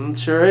fuck.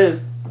 Sure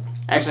is.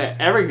 Actually,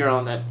 every girl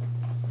on that.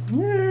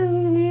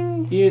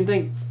 You didn't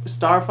think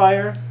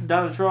Starfire,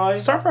 Donna Troy?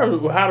 Starfire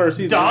was hotter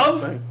season.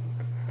 Dove?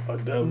 Oh,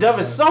 Dove. Dove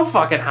is so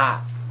fucking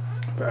hot.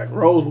 In fact,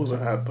 Rose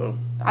wasn't hot though.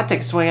 I'd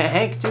take a swing at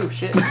Hank too.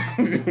 Shit.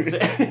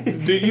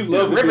 Dude, you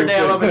love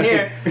Riverdale up in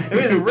here. If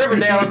it was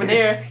Riverdale up in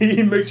here.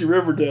 He makes you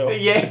Riverdale.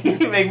 Yeah, you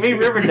can make me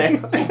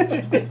Riverdale.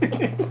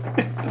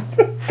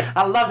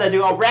 I love that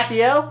dude. Oh,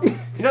 Raphael?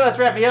 You know that's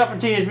Raphael from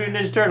Teenage Mutant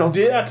Ninja Turtles.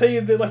 Did I tell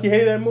you that like he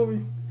hated that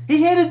movie?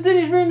 He hated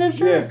Teenage Mutant Ninja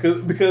Yeah,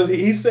 Turtles? because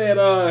he said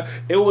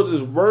it was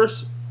his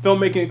worst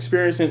filmmaking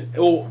experience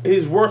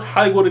his worst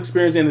Hollywood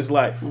experience in his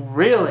life.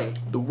 Really?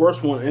 The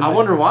worst one. And I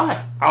wonder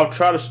why. I'll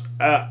try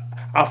to.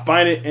 I'll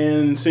find it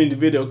and send the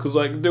video because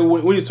like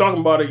when he was talking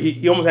about it,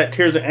 he almost had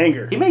tears of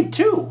anger He made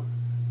 2,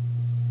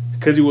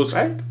 because he was.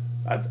 right?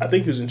 I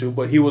think he was into it,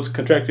 but he was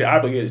contractually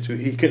obligated to.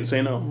 He couldn't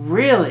say no.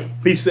 Really?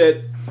 He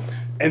said,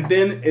 and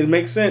then it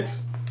makes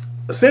sense.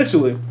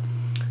 Essentially,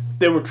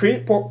 they were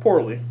treated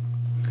poorly.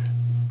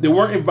 They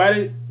weren't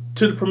invited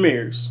to the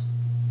premieres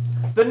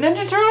The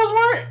Ninja Turtles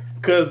weren't?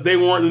 because they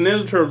weren't the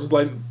Ninja Turtles.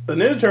 Like the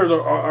Ninja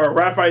Turtles are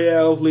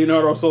Raphael,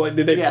 Leonardo. So like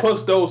they Yeah.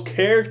 push those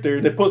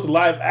characters. They push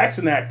live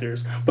action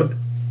actors, but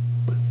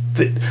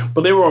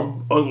But they were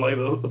on like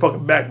the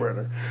fucking back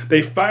burner.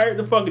 They fired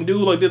the fucking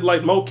dude like did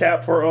like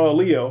mocap for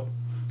Leo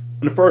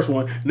in the first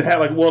one, and they had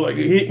like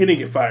he didn't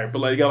get fired, but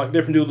like they got like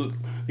different dudes.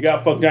 They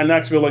got fucking guy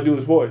Knoxville like do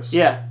his voice.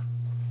 Yeah.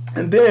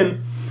 And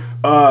then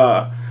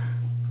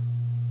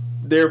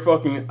their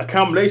fucking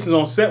accommodations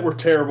on set were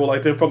terrible.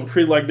 Like they're fucking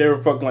treated like they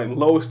were fucking like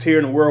lowest tier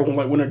in the world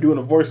when they're doing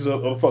the voices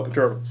of fucking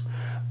turtles.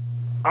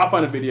 I'll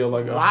find a video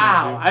like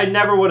wow, I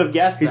never would have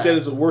guessed He that. said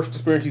it's the worst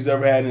experience he's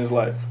ever had in his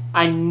life.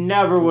 I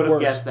never would have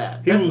Worst. guessed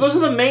that. He was- Those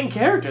are the main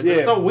characters.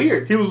 It's so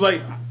weird. He was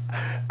like,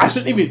 I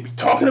shouldn't even be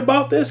talking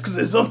about this because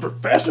it's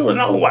unprofessional. It's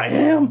not who I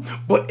am.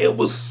 But it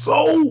was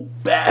so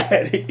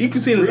bad. You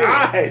can see in his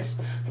eyes.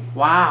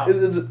 Wow.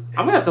 It's- I'm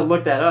gonna have to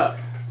look that up.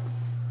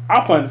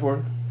 I'll find it for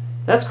you.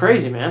 That's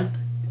crazy, man.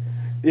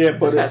 Yeah,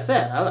 but That's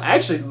sad. I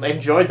actually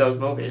enjoyed those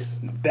movies.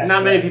 That's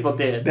Not many sad. people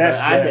did. That's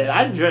but I sad. did.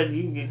 I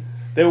enjoyed.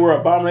 they were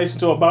abomination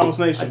to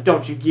abomination.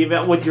 Don't you give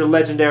up with your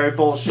legendary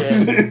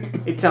bullshit?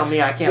 You tell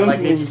me I can't Them like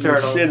Ninja movies were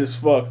Turtles. Shit as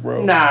fuck,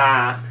 bro.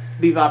 Nah.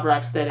 Bebop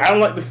Rocksteady. I don't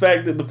like the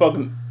fact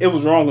that it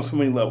was wrong on so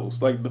many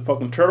levels. Like the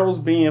fucking turtles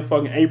being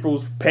fucking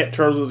April's pet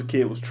turtles as a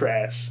kid was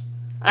trash.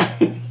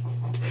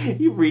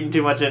 You reading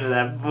too much into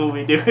that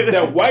movie, dude.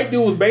 That white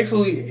dude was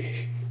basically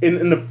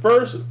in the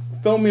first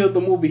filming of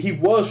the movie. He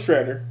was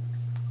Shredder.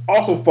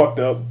 Also fucked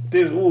up.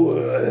 People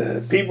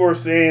are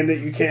saying that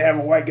you can't have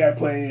a white guy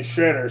playing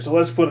Shredder, so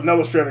let's put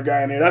another Shredder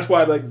guy in there. That's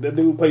why like the dude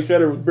who played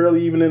Shredder was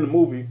barely even in the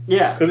movie.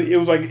 Yeah. Because it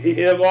was like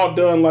it was all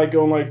done like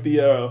on like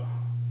the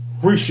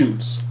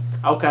reshoots.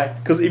 Okay.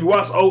 Because if you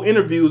watch old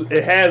interviews,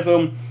 it has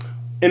them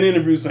in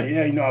interviews saying,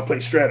 "Yeah, you know, I play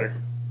Shredder,"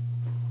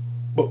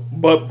 but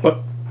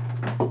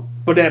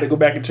they had to go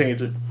back and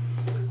change it.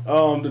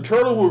 The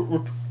turtles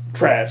were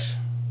trash.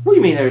 What do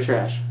you mean they were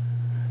trash?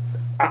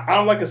 I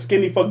don't like a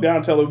skinny fuck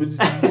down teller. But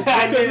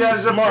I knew that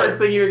was the first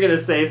thing you were gonna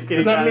say.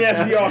 Skinny. It's not me. It has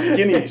to be all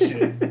skinny and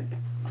shit.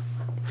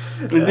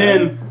 And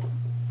then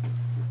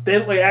they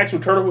look like actual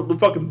turtle with the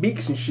fucking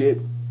beaks and shit.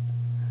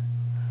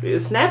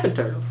 Snapping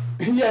turtles.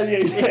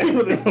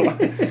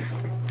 Yeah.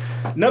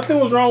 Nothing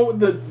was wrong with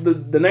the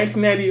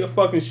 1990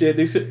 fucking shit.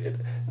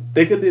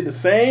 They could did the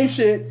same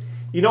shit.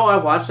 You know, I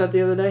watched that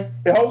the other day.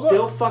 It holds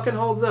still up. fucking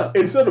holds up.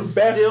 It's still the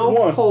best still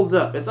one. holds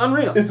up. It's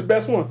unreal. It's the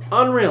best one.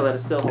 Unreal that it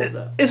still holds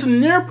up. It's a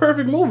near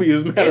perfect movie,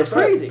 as a matter It's of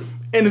fact. crazy.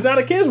 And it's not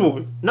a kids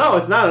movie. No,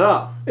 it's not at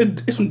all.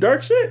 It's some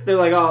dark shit. They're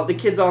like, oh, the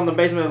kids all in the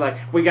basement are like,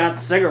 we got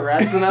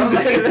cigarettes, and I was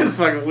like, this is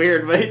fucking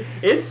weird, but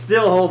it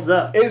still holds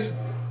up. It's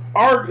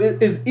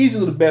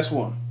easily the best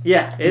one.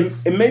 Yeah,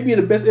 It may be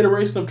the best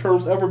iteration of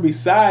Turtles ever,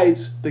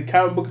 besides the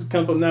comic book that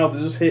comes out now that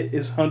just hit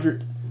its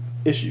 100th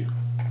issue.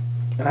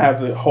 And I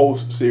have the whole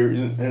series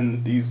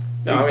and these.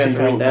 I'm gonna have 18 to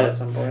read comic that books. at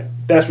some point.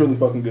 That's really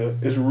fucking good.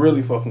 It's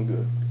really fucking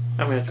good.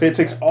 I'm gonna. It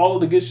takes all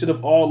of the good shit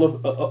of all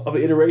of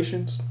the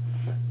iterations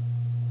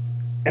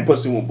and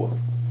puts it in one book.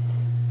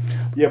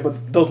 Yeah,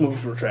 but those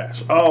movies were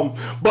trash.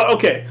 But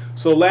okay.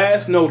 So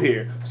last note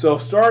here. So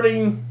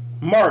starting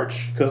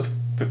March, because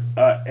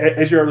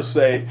as you heard us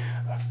say,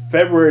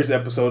 February's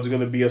episode is going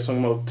to be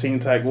something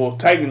about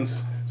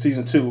Titans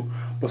season 2.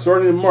 But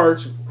starting in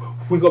March,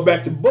 we go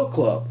back to book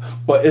club.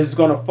 But it's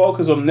going to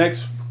focus on the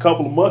next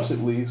couple of months at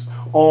least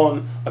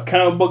on a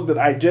comic book that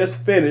I just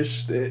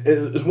finished.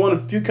 It's one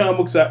of the few comic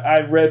books that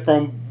I've read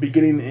from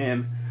beginning to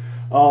end,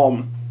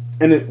 and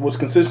it was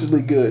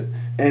consistently good.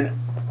 And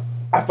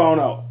I found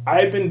out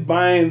I've been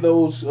buying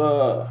those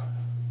hardcovers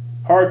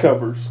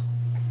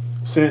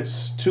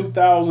since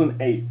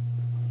 2008.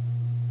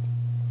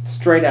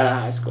 Straight out of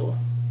high school.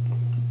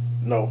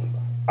 No,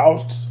 I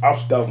was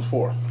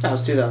 2004. That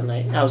was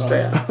 2008. I was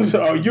straight out.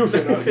 Oh, you were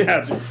straight out.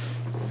 Gotcha.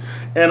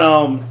 And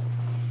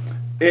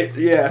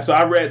so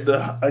I read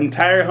the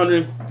entire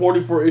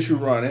 144 issue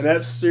run, and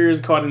that series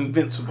is called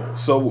Invincible.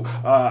 So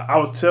I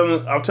was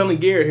telling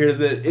Garrett here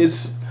that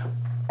it's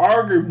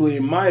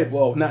arguably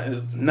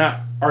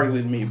not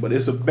arguably me, but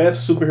it's the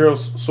best superhero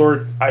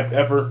story I've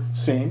ever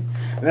seen,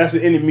 and that's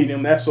in any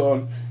medium. That's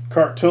on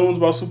cartoons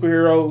about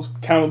superheroes,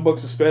 comic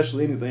books,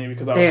 especially anything.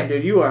 Because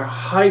dude, you are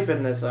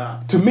hyping this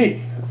up. To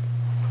me,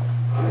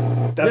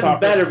 This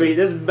better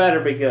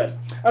be good.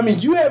 I mean,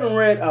 you haven't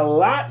read a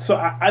lot, so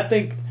I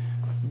think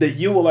that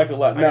you will like a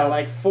lot. I Now, got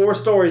like 4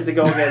 stories to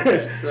go against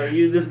this, so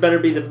this better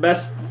be the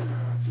best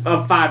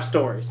of 5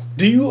 stories.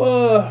 do you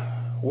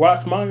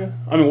watch manga?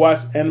 I mean, watch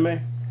anime?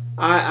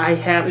 I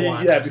have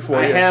watched. Yeah, before.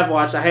 I have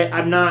watched.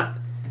 I'm not.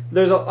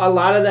 There's a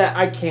lot of that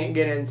I can't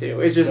get into.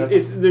 It's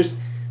just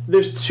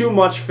there's too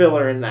much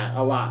filler in that,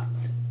 a lot,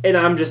 and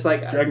I'm just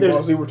like Dragon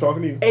Ball Z, we're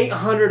talking to you.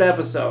 800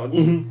 episodes,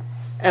 and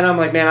I'm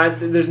like,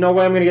 man, there's no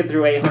way I'm gonna get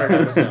through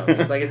 800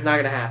 episodes. Like, it's not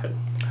gonna happen.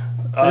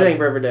 This ain't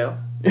Riverdale.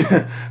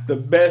 The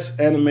best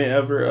anime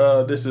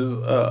ever. This is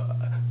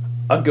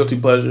a guilty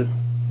pleasure.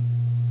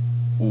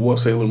 We'll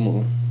Sailor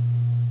Moon.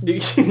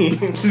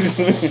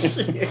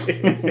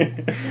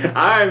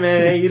 Alright,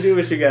 man, you do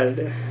what you gotta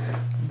do.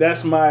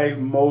 That's my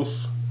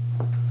most.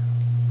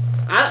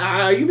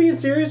 Are you being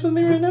serious with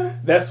me right now?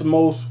 That's the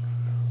most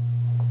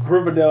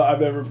Riverdale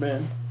I've ever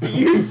been.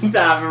 You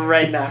stop it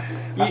right now.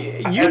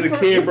 You As a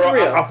kid, bro, for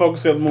real. I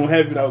focused on Moon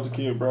Heavy when I was a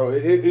kid, bro.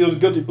 It was a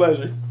guilty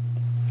pleasure.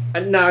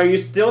 Now, are you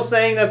still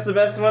saying that's the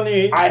best one?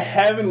 I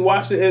haven't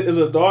watched it as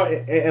an adult,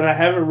 and I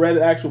haven't read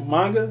the actual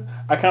manga.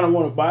 I kind of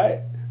want to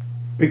buy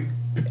it.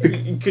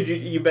 Could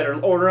you better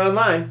order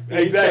online. You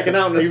Exactly. check it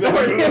out in the store.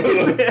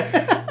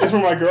 It's for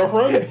my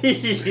girlfriend.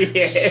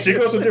 Yeah. She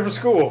goes to a different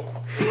school.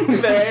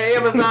 You better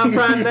Amazon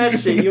Prime that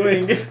shit. You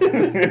ain't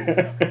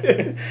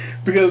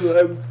because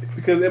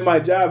in my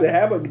job they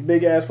have like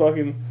big ass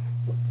fucking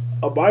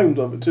volumes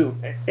of it too,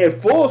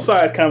 and full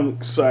size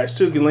comic size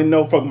too. Cause like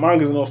no fucking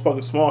mangas and those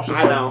fucking small shit.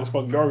 I know. Those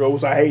fucking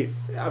gargoyles I hate.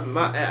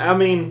 I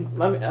mean,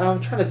 I'm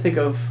trying to think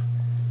of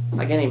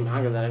like any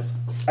manga that I've.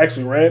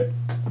 Actually read.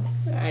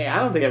 I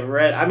don't think I've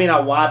read. I mean, I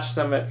watched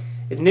some of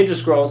it. Ninja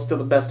Scroll is still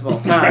the best of all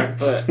time,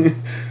 but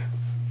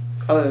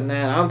other than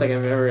that, I don't think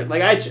I've ever.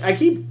 Like, I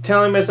keep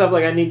telling myself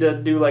like I need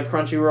to do like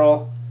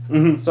Crunchyroll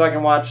so I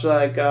can watch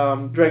like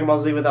Dragon Ball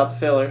Z without the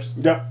fillers.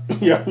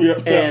 Yep.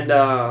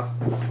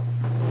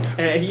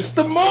 And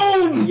the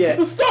moon, Yeah.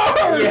 the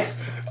stars, Yeah.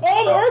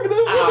 all the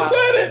organisms on the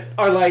planet,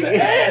 are like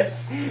the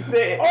ants,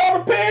 all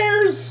the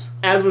bears.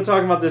 as we're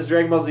talking about this,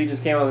 Dragon Ball Z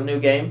just came out with a new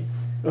game.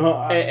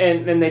 Uh,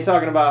 And they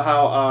talking about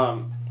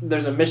how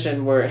there's a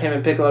mission where him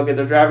and Piccolo get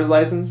their driver's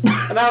license,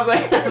 and I was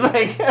like,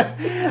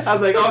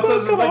 also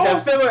this is like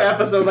that filler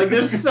episode. Like,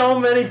 there's so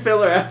many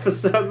filler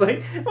episodes.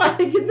 Like, why are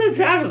they getting their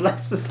driver's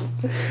license?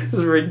 This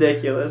is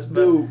ridiculous, but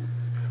dude,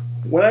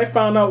 when I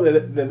found out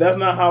that that's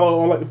not how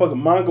like the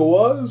fucking manga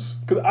was,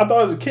 because I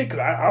thought as a kid, because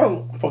I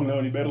don't fucking know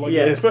any better. Like,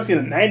 Yeah. especially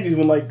in the '90s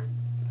when like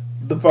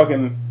the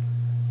fucking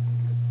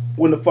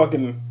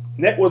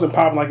net wasn't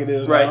popping like it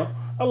is Right. now.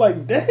 I'm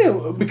like,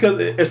 damn, because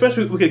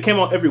especially because it came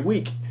out every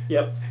week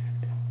Yep.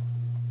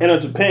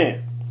 in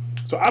Japan.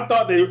 So I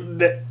thought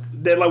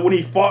that like when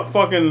he fought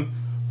fucking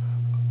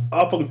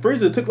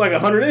Frieza, it took like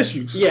 100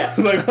 issues. Yeah. It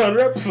was like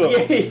 100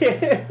 episodes.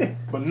 Yeah.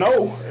 But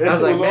no, I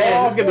was like,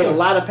 man, this is gonna be a lot.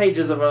 lot of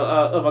pages of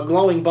a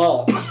glowing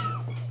ball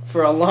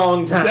for a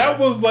long time. That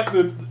was like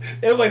it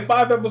was like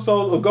 5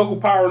 episodes of Goku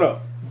powering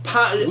up.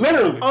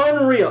 Literally.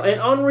 An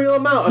unreal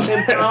amount of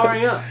him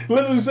powering up.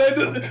 Literally said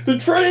the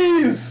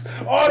trees,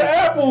 all the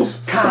apples,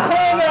 the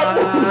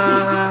pineapples.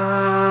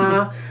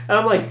 And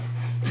I'm like,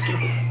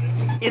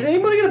 is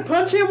anybody gonna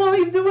punch him while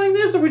he's doing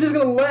this, or are we just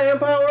gonna let him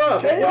power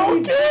up?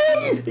 K.O.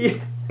 King!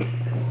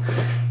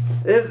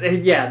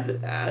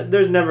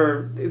 There's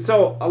never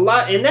so a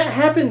lot, and that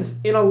happens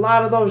in a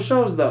lot of those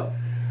shows though.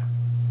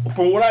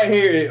 From what I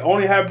hear, it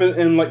only happens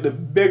in like the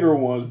bigger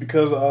ones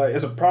because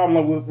it's a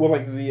problem with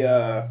like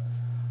the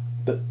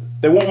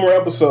they want more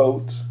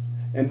episodes,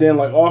 and then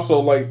like also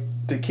like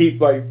to keep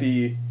like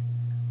the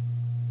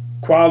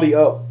quality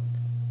up.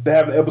 They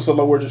have an episode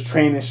like we're just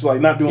training shit,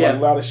 like not doing like a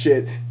lot of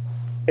shit.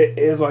 It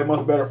is like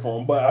much better for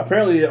them. But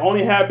apparently it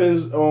only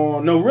happens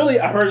on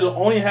I heard it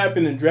only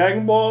happened in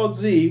Dragon Ball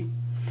Z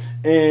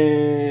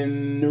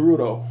and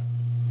Naruto.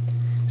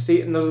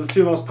 See, and those are the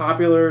two most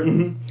popular.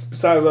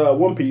 Besides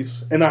One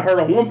Piece, and I heard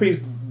on One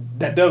Piece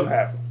that doesn't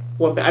happen.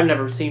 Well, I've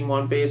never seen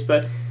One Piece,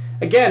 but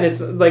again, it's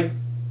like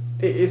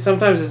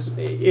sometimes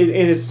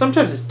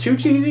it's too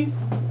cheesy.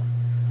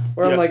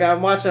 Where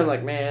I'm watching, I'm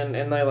like, man,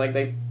 and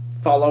they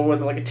fall over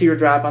with like a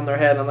teardrop on their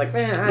head. And I'm like,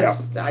 man, I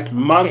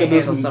Manga can't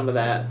handle some of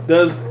that.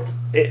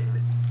 It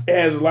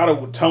has a lot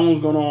of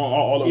tones going on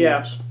all at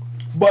once.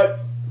 But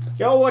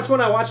which one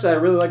I watched that I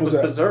really liked was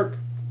that? Berserk.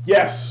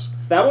 Yes,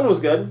 that one was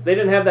good. They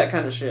didn't have that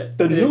kind of shit.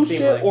 the It new didn't seem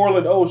shit like- or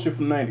like the old shit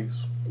from the 90s.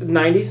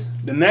 90s.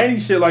 The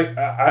 90s shit, like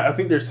I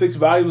think there's 6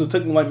 volumes. It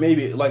took me like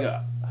maybe like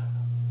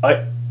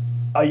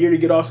a year to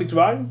get all 6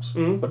 volumes.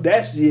 Mhm. But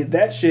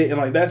that shit and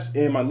like that's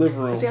in my living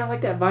room. See, I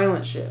like that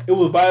violent shit. It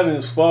was violent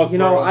as fuck. You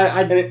know, bro.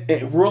 I and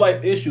it real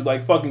life issues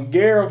like fucking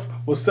Gareth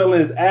was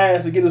selling his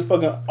ass to get his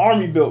fucking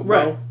army built,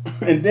 bro. Right.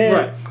 And then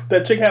Right.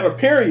 that chick had a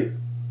period.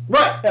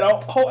 Right. Had a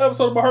whole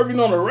episode about her being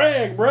on a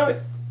rag, bro.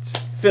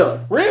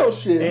 Filler. Real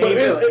shit. Ain't But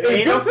filler. it's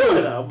Ain't no good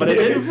filler, though, but it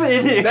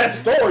didn't- That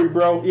story,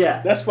 bro.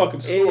 Yeah. That's fucking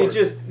story. It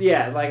just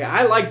like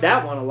I like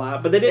that one a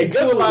lot, but they didn't It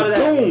do a lot of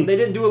that. Doom. They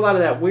didn't do a lot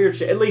of that weird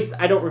shit. At least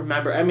I don't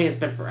remember. I mean, it's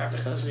been forever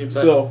since. But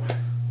So,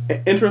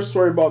 an interesting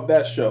story about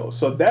that show.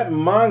 So that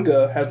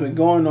manga has been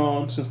going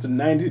on since the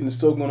 90s and it's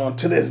still going on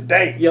to this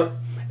day. Yep.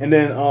 And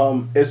then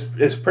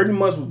it's pretty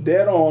much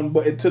dead on,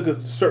 but it took a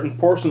certain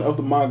portion of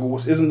the manga,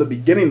 which isn't the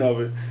beginning of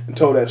it, and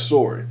told that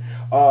story.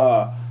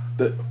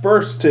 The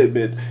first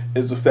tidbit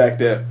is the fact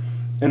that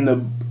in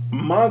the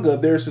manga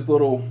there's this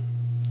little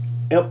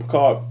imp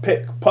called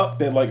Puck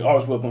that like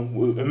always with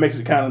him. It makes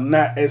it kind of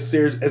not as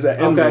serious as that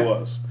anime Okay.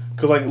 was.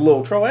 Cause like a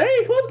little troll, hey,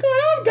 what's going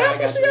on, guys?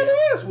 I What's got you, going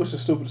on? Which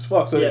is stupid as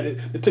fuck. So Yeah.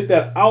 it took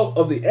that out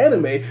of the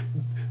anime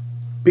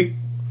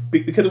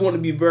because it wanted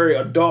to be very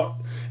adult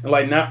and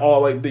like not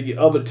all like the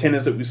other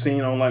tenets that we've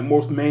seen on like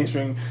most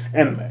mainstream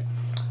anime.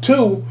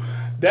 2,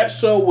 that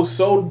show was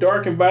so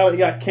dark and violent it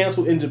got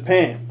canceled in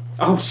Japan.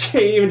 Oh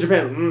shit! Even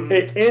Japan.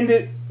 It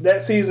ended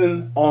that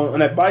season on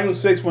that volume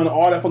 6 when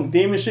all that fucking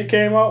demon shit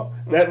came out.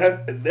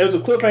 That there was a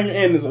cliffhanger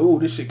end. It's like, ooh,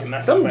 this shit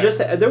cannot.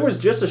 There was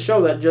just a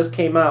show that just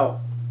came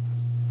out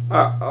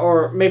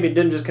or maybe it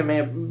didn't just come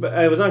in, but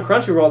it was on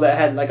Crunchyroll that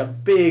had like a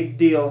big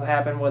deal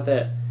happen with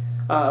it.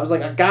 It was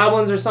like a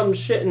goblins or some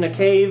shit in a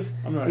cave,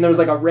 and there was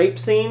like a rape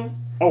scene.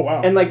 Oh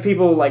wow! And like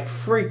people like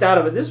freaked out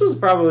of it. This was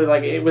probably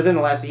like within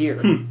the last year.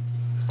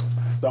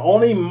 The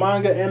only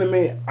manga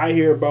anime I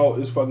hear about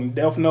is fucking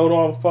Death Note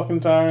all the fucking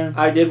time.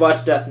 I did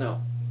watch Death Note.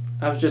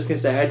 I was just gonna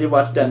say I did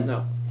watch Death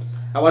Note.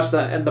 I watched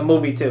the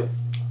movie too.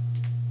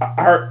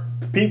 I heard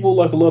people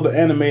like a little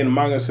anime and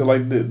manga say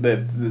like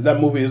that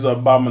movie is an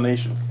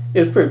abomination. It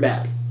was pretty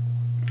bad.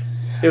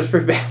 It was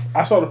pretty bad.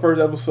 I saw the first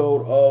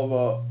episode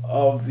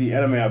of the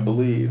anime, I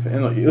believe,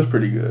 and it was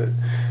pretty good.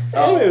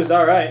 Anyway, it was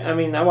all right. I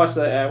mean, I watched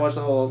the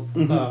whole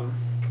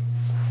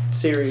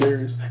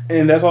series.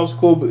 And that's also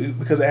cool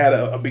because it had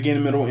a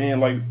beginning, middle, end.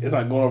 Like it's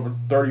not going over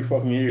 30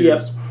 fucking years.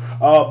 Yep.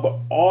 But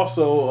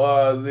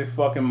also the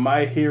fucking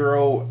My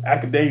Hero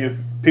Academia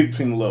people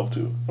seem to love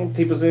too.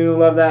 People seem to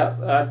love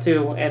that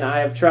too, and I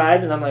have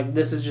tried, and I'm like,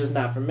 this is just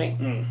not for me.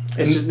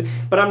 It's just,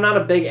 but I'm not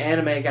a big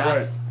anime guy.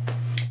 Right.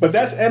 But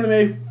that's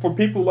anime for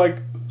people like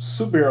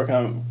superhero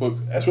comic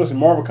books, especially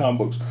Marvel comic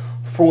books.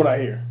 From what I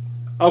hear.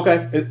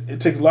 Okay.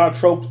 It takes a lot of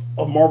tropes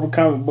of Marvel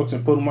comic books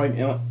and put them like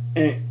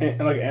in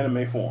like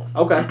anime form.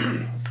 Okay.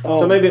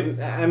 So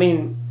maybe I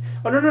mean,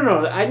 oh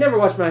no, I never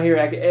watched My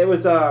Hero. It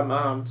was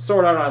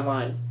Sword Art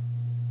Online.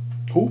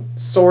 Who?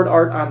 Sword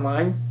Art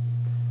Online.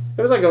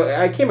 It was like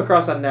I came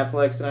across on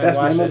Netflix and That's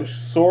I watched the name it. of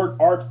Sword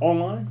Art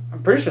Online.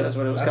 I'm pretty sure that's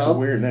what it was That's called. a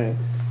weird name.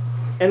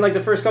 And like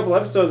the first couple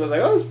episodes, I was like,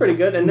 oh, that's pretty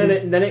good. And then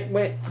it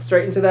went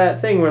straight into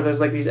that thing where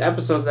there's like these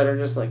episodes that are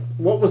just like,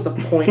 what was the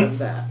point of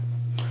that?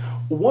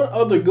 One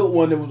other good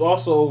one that was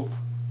also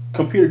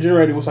computer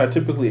generated, which I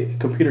typically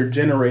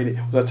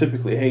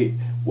hate,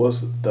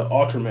 was the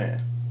Ultraman,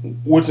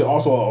 which is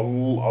also a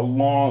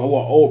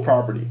old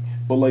property.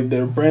 But like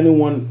the brand new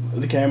one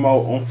that came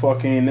out on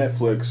fucking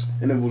Netflix,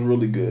 and it was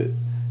really good.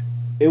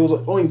 It was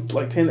only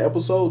like 10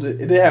 episodes. It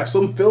did have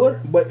some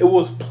filler, but it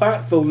was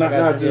plot filler,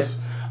 not just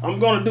I'm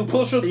gonna do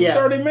push-ups for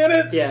 30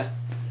 minutes. Yeah.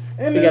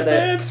 And You got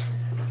this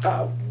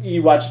that.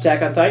 You watch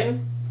Attack on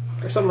Titan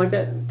or something like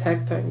that?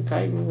 Attack on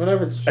Titan,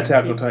 whatever.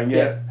 Attack on Titan,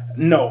 yeah.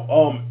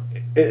 No,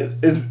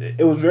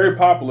 it was very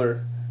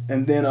popular,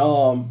 and then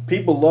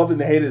people loved it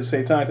and hated it at the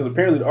same time because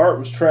apparently the art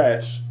was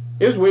trash.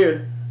 It was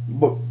weird.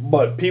 But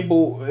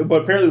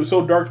apparently it was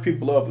so dark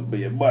people loved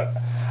it. But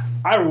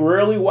I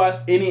rarely watch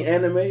any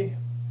anime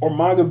or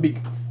manga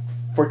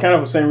for kind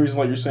of the same reason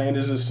like you're saying.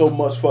 There's just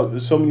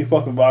there's so many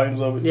fucking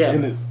volumes of it. Yeah.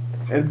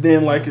 And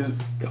then like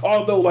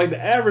although like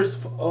the average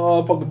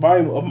fucking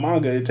volume of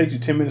manga, it takes you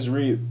 10 minutes to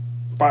read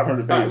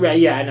 500 pages. Right,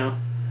 yeah, I know.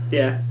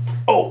 Yeah.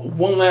 Oh,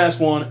 one last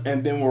one,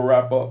 and then we'll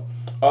wrap up.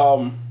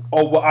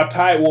 We'll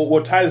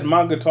tie this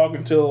manga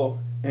talking to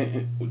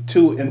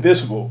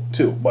Invincible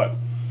too, but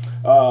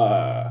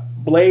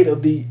Blade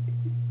of the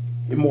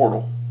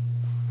Immortal.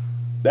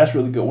 That's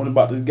really good one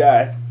about this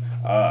guy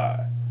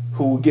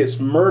who gets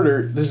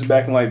murdered. This is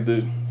back in like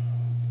the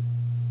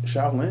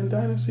Shaolin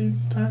Dynasty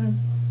time.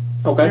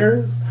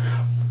 Okay.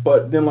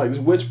 But then like this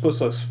witch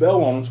puts a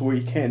spell on him to where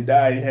he can't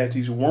die. He has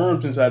these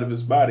worms inside of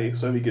his body,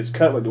 so if he gets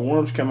cut, like the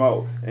worms come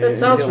out. That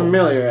sounds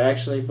familiar,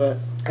 actually, but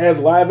it has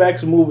a live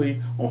action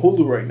movie on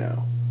Hulu right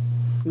now.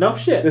 No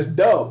shit. It's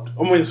dubbed.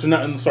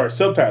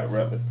 Subtitled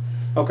rather.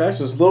 Okay.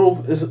 So it's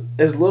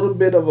a little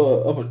bit of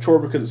a chore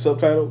because it's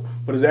subtitled,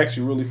 but it's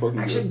actually really fucking good.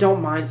 I actually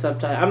don't mind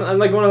subtitles. I'm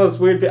like one of those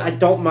weird. I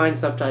don't mind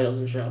subtitles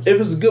in shows. If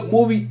it's a good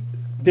movie,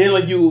 then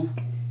like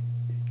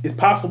it's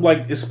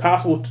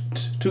possible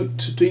to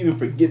even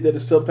forget that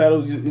it's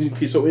subtitled.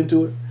 You're so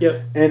into it.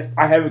 Yep. And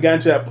I haven't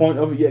gotten to that point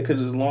of it yet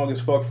because it's long as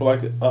fuck for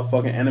like a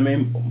fucking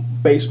anime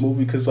based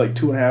movie because it's like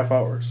 2.5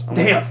 hours.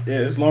 Damn. Yeah,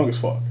 it's long as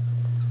fuck.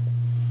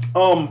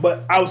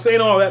 But I was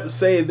saying all that to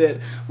say that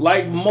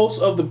like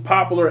most of the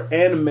popular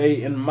anime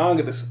and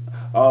manga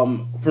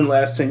from the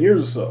last 10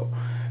 years or so,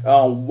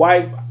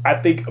 why I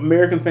think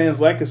American fans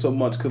like it so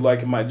much because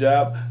like in my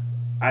job,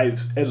 as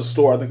a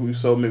store I think we've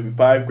sold maybe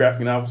 5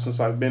 graphic novels since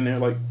I've been there,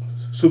 like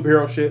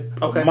superhero shit.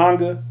 Okay.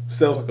 Manga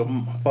sells like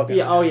a fucking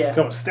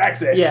couple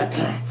stacks of that shit.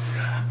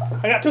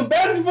 I got 2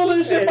 baskets full of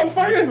this shit,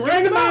 motherfucker.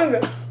 Ring the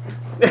manga.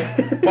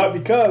 But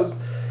because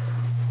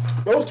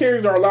those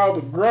characters are allowed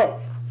to grow.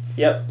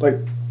 Yep. Like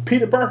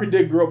Peter Parker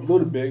did grow up a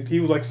little big. He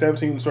was like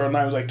 17 when he started,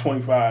 now he was like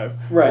 25.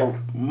 Right. Or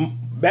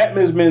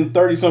Batman's been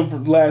 30-something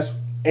for the last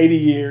 80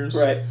 years.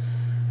 Right.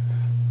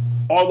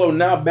 Although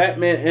now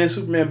Batman and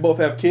Superman both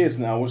have kids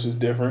now, which is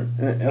different.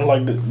 And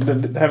like,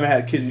 they haven't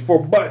had kids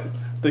before. But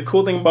the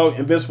cool thing about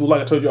Invincible,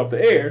 like I told you off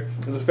the air,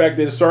 is the fact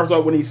that it starts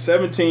out when he's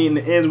 17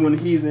 and ends when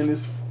he's in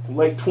his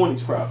late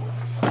 20s probably.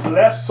 So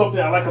that's something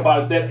I like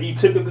about it that you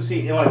typically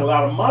see in like a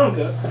lot of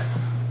manga.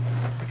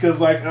 Because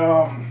like,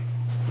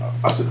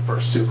 I said the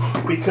first 2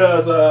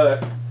 because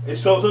it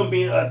shows him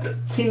being a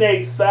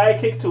teenage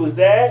sidekick to his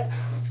dad,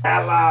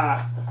 a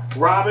la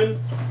Robin,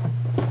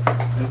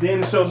 and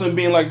then it shows him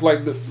being like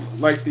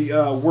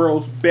the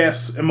world's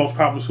best and most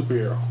popular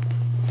superhero.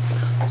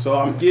 So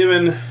I'm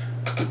giving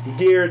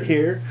Garrett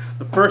here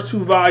the first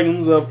 2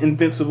 volumes of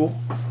Invincible.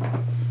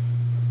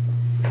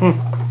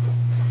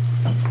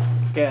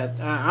 Yeah,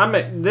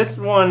 this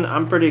one.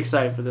 I'm pretty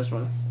excited for this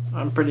one.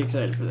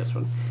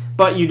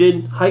 But you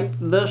did hype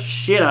the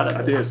shit out of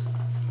I this. did.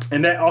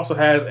 And that also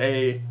has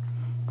a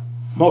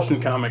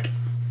motion comic.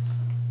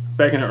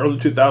 Back in the early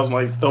 2000s,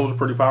 like those were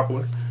pretty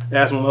popular.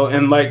 That's one of those.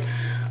 And like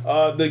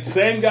the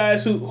same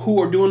guys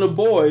who are doing The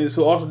Boys,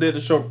 who also did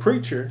the show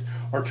Preacher,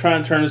 are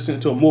trying to turn this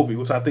into a movie,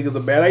 which I think is a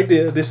bad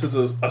idea. This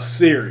is a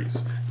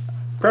series,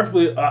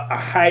 preferably a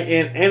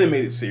high-end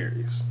animated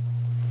series.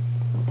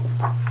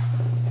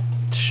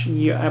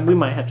 Yeah, we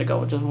might have to go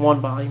with just one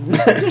volume.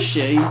 Just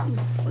shit.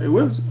 Wait,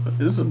 what is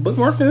this a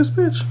bookmark in this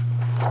bitch?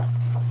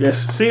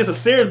 Yes. See, it's a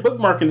Sears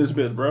bookmark in this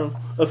bitch, bro.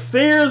 A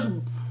Sears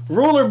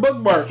ruler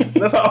bookmark.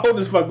 That's how old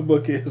this fucking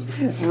book is.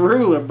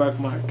 Ruler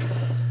bookmark.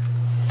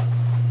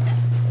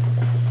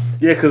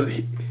 Yeah, because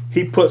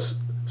he puts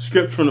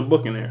scripts from the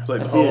book in there. It's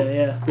like,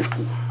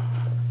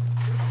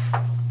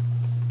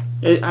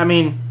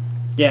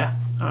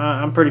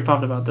 I'm pretty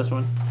pumped about this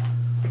one.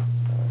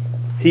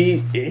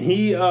 He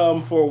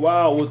for a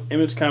while was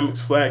Image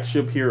Comics'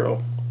 flagship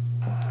hero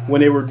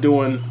when they were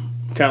doing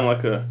kind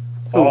of like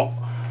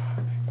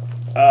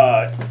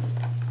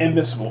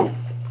Invincible.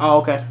 Oh,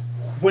 okay.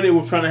 When they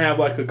were trying to have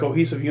like a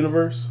cohesive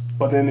universe,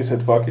 but then they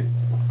said fuck it.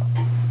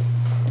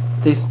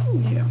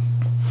 Yeah.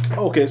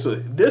 Okay, so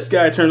this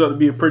guy turns out to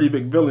be a pretty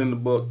big villain in the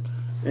book,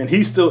 and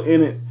he's still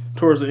in it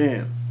towards the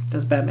end.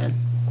 That's Batman.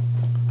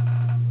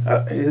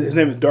 His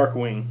name is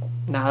Darkwing.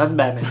 Nah, that's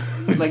Batman.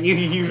 Like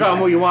you call him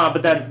who you want,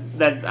 but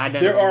that's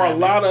identical. There are a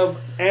lot of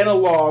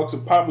analogs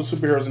of popular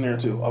superheroes in there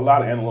too. A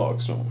lot of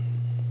analogs to them.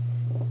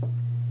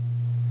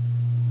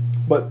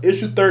 But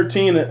issue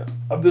 13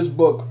 of this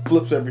book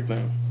flips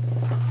everything.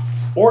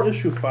 Or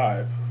issue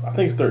 5. I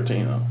think it's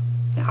 13 though.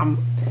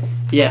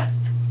 Yeah.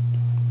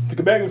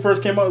 Because back when it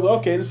first came out, I was like,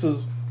 okay, this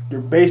is your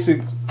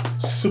basic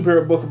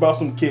superhero book about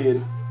some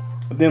kid.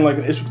 But then like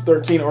in issue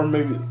 13 or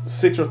maybe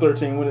 6 or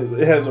 13, when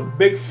it has a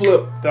big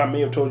flip that I may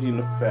have told you in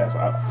the past.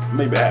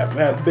 Maybe I have. It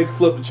has a big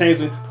flip to change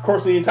the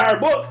course of the entire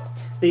book.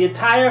 The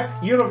entire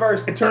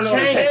universe. It turned on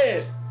its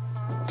head.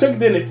 Took it,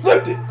 then they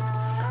flipped it.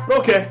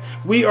 Okay,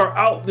 we are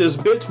out this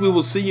bitch. We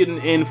will see you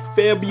in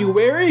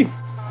February.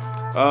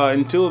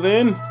 Until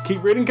then,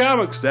 keep reading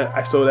comics. That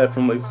I stole that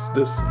from like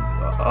this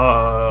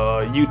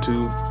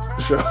YouTube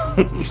show.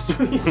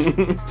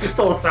 You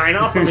stole a sign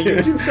off from a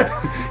YouTube show.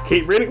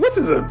 Keep reading. What's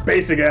this a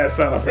basic ass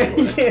sign off?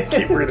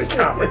 Keep reading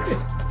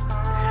comics.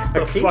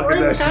 Keep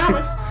reading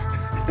comics.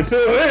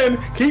 Until then,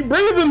 keep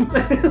breathing.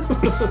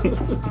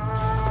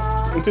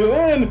 Until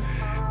then,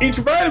 eat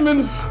your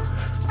vitamins.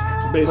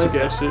 Basic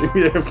ass shit.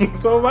 Yeah,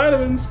 so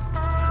vitamins.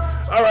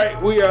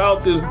 Alright, we are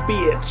out this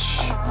bitch.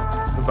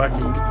 If I can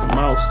get the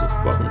mouse to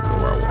fucking go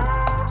where I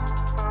want.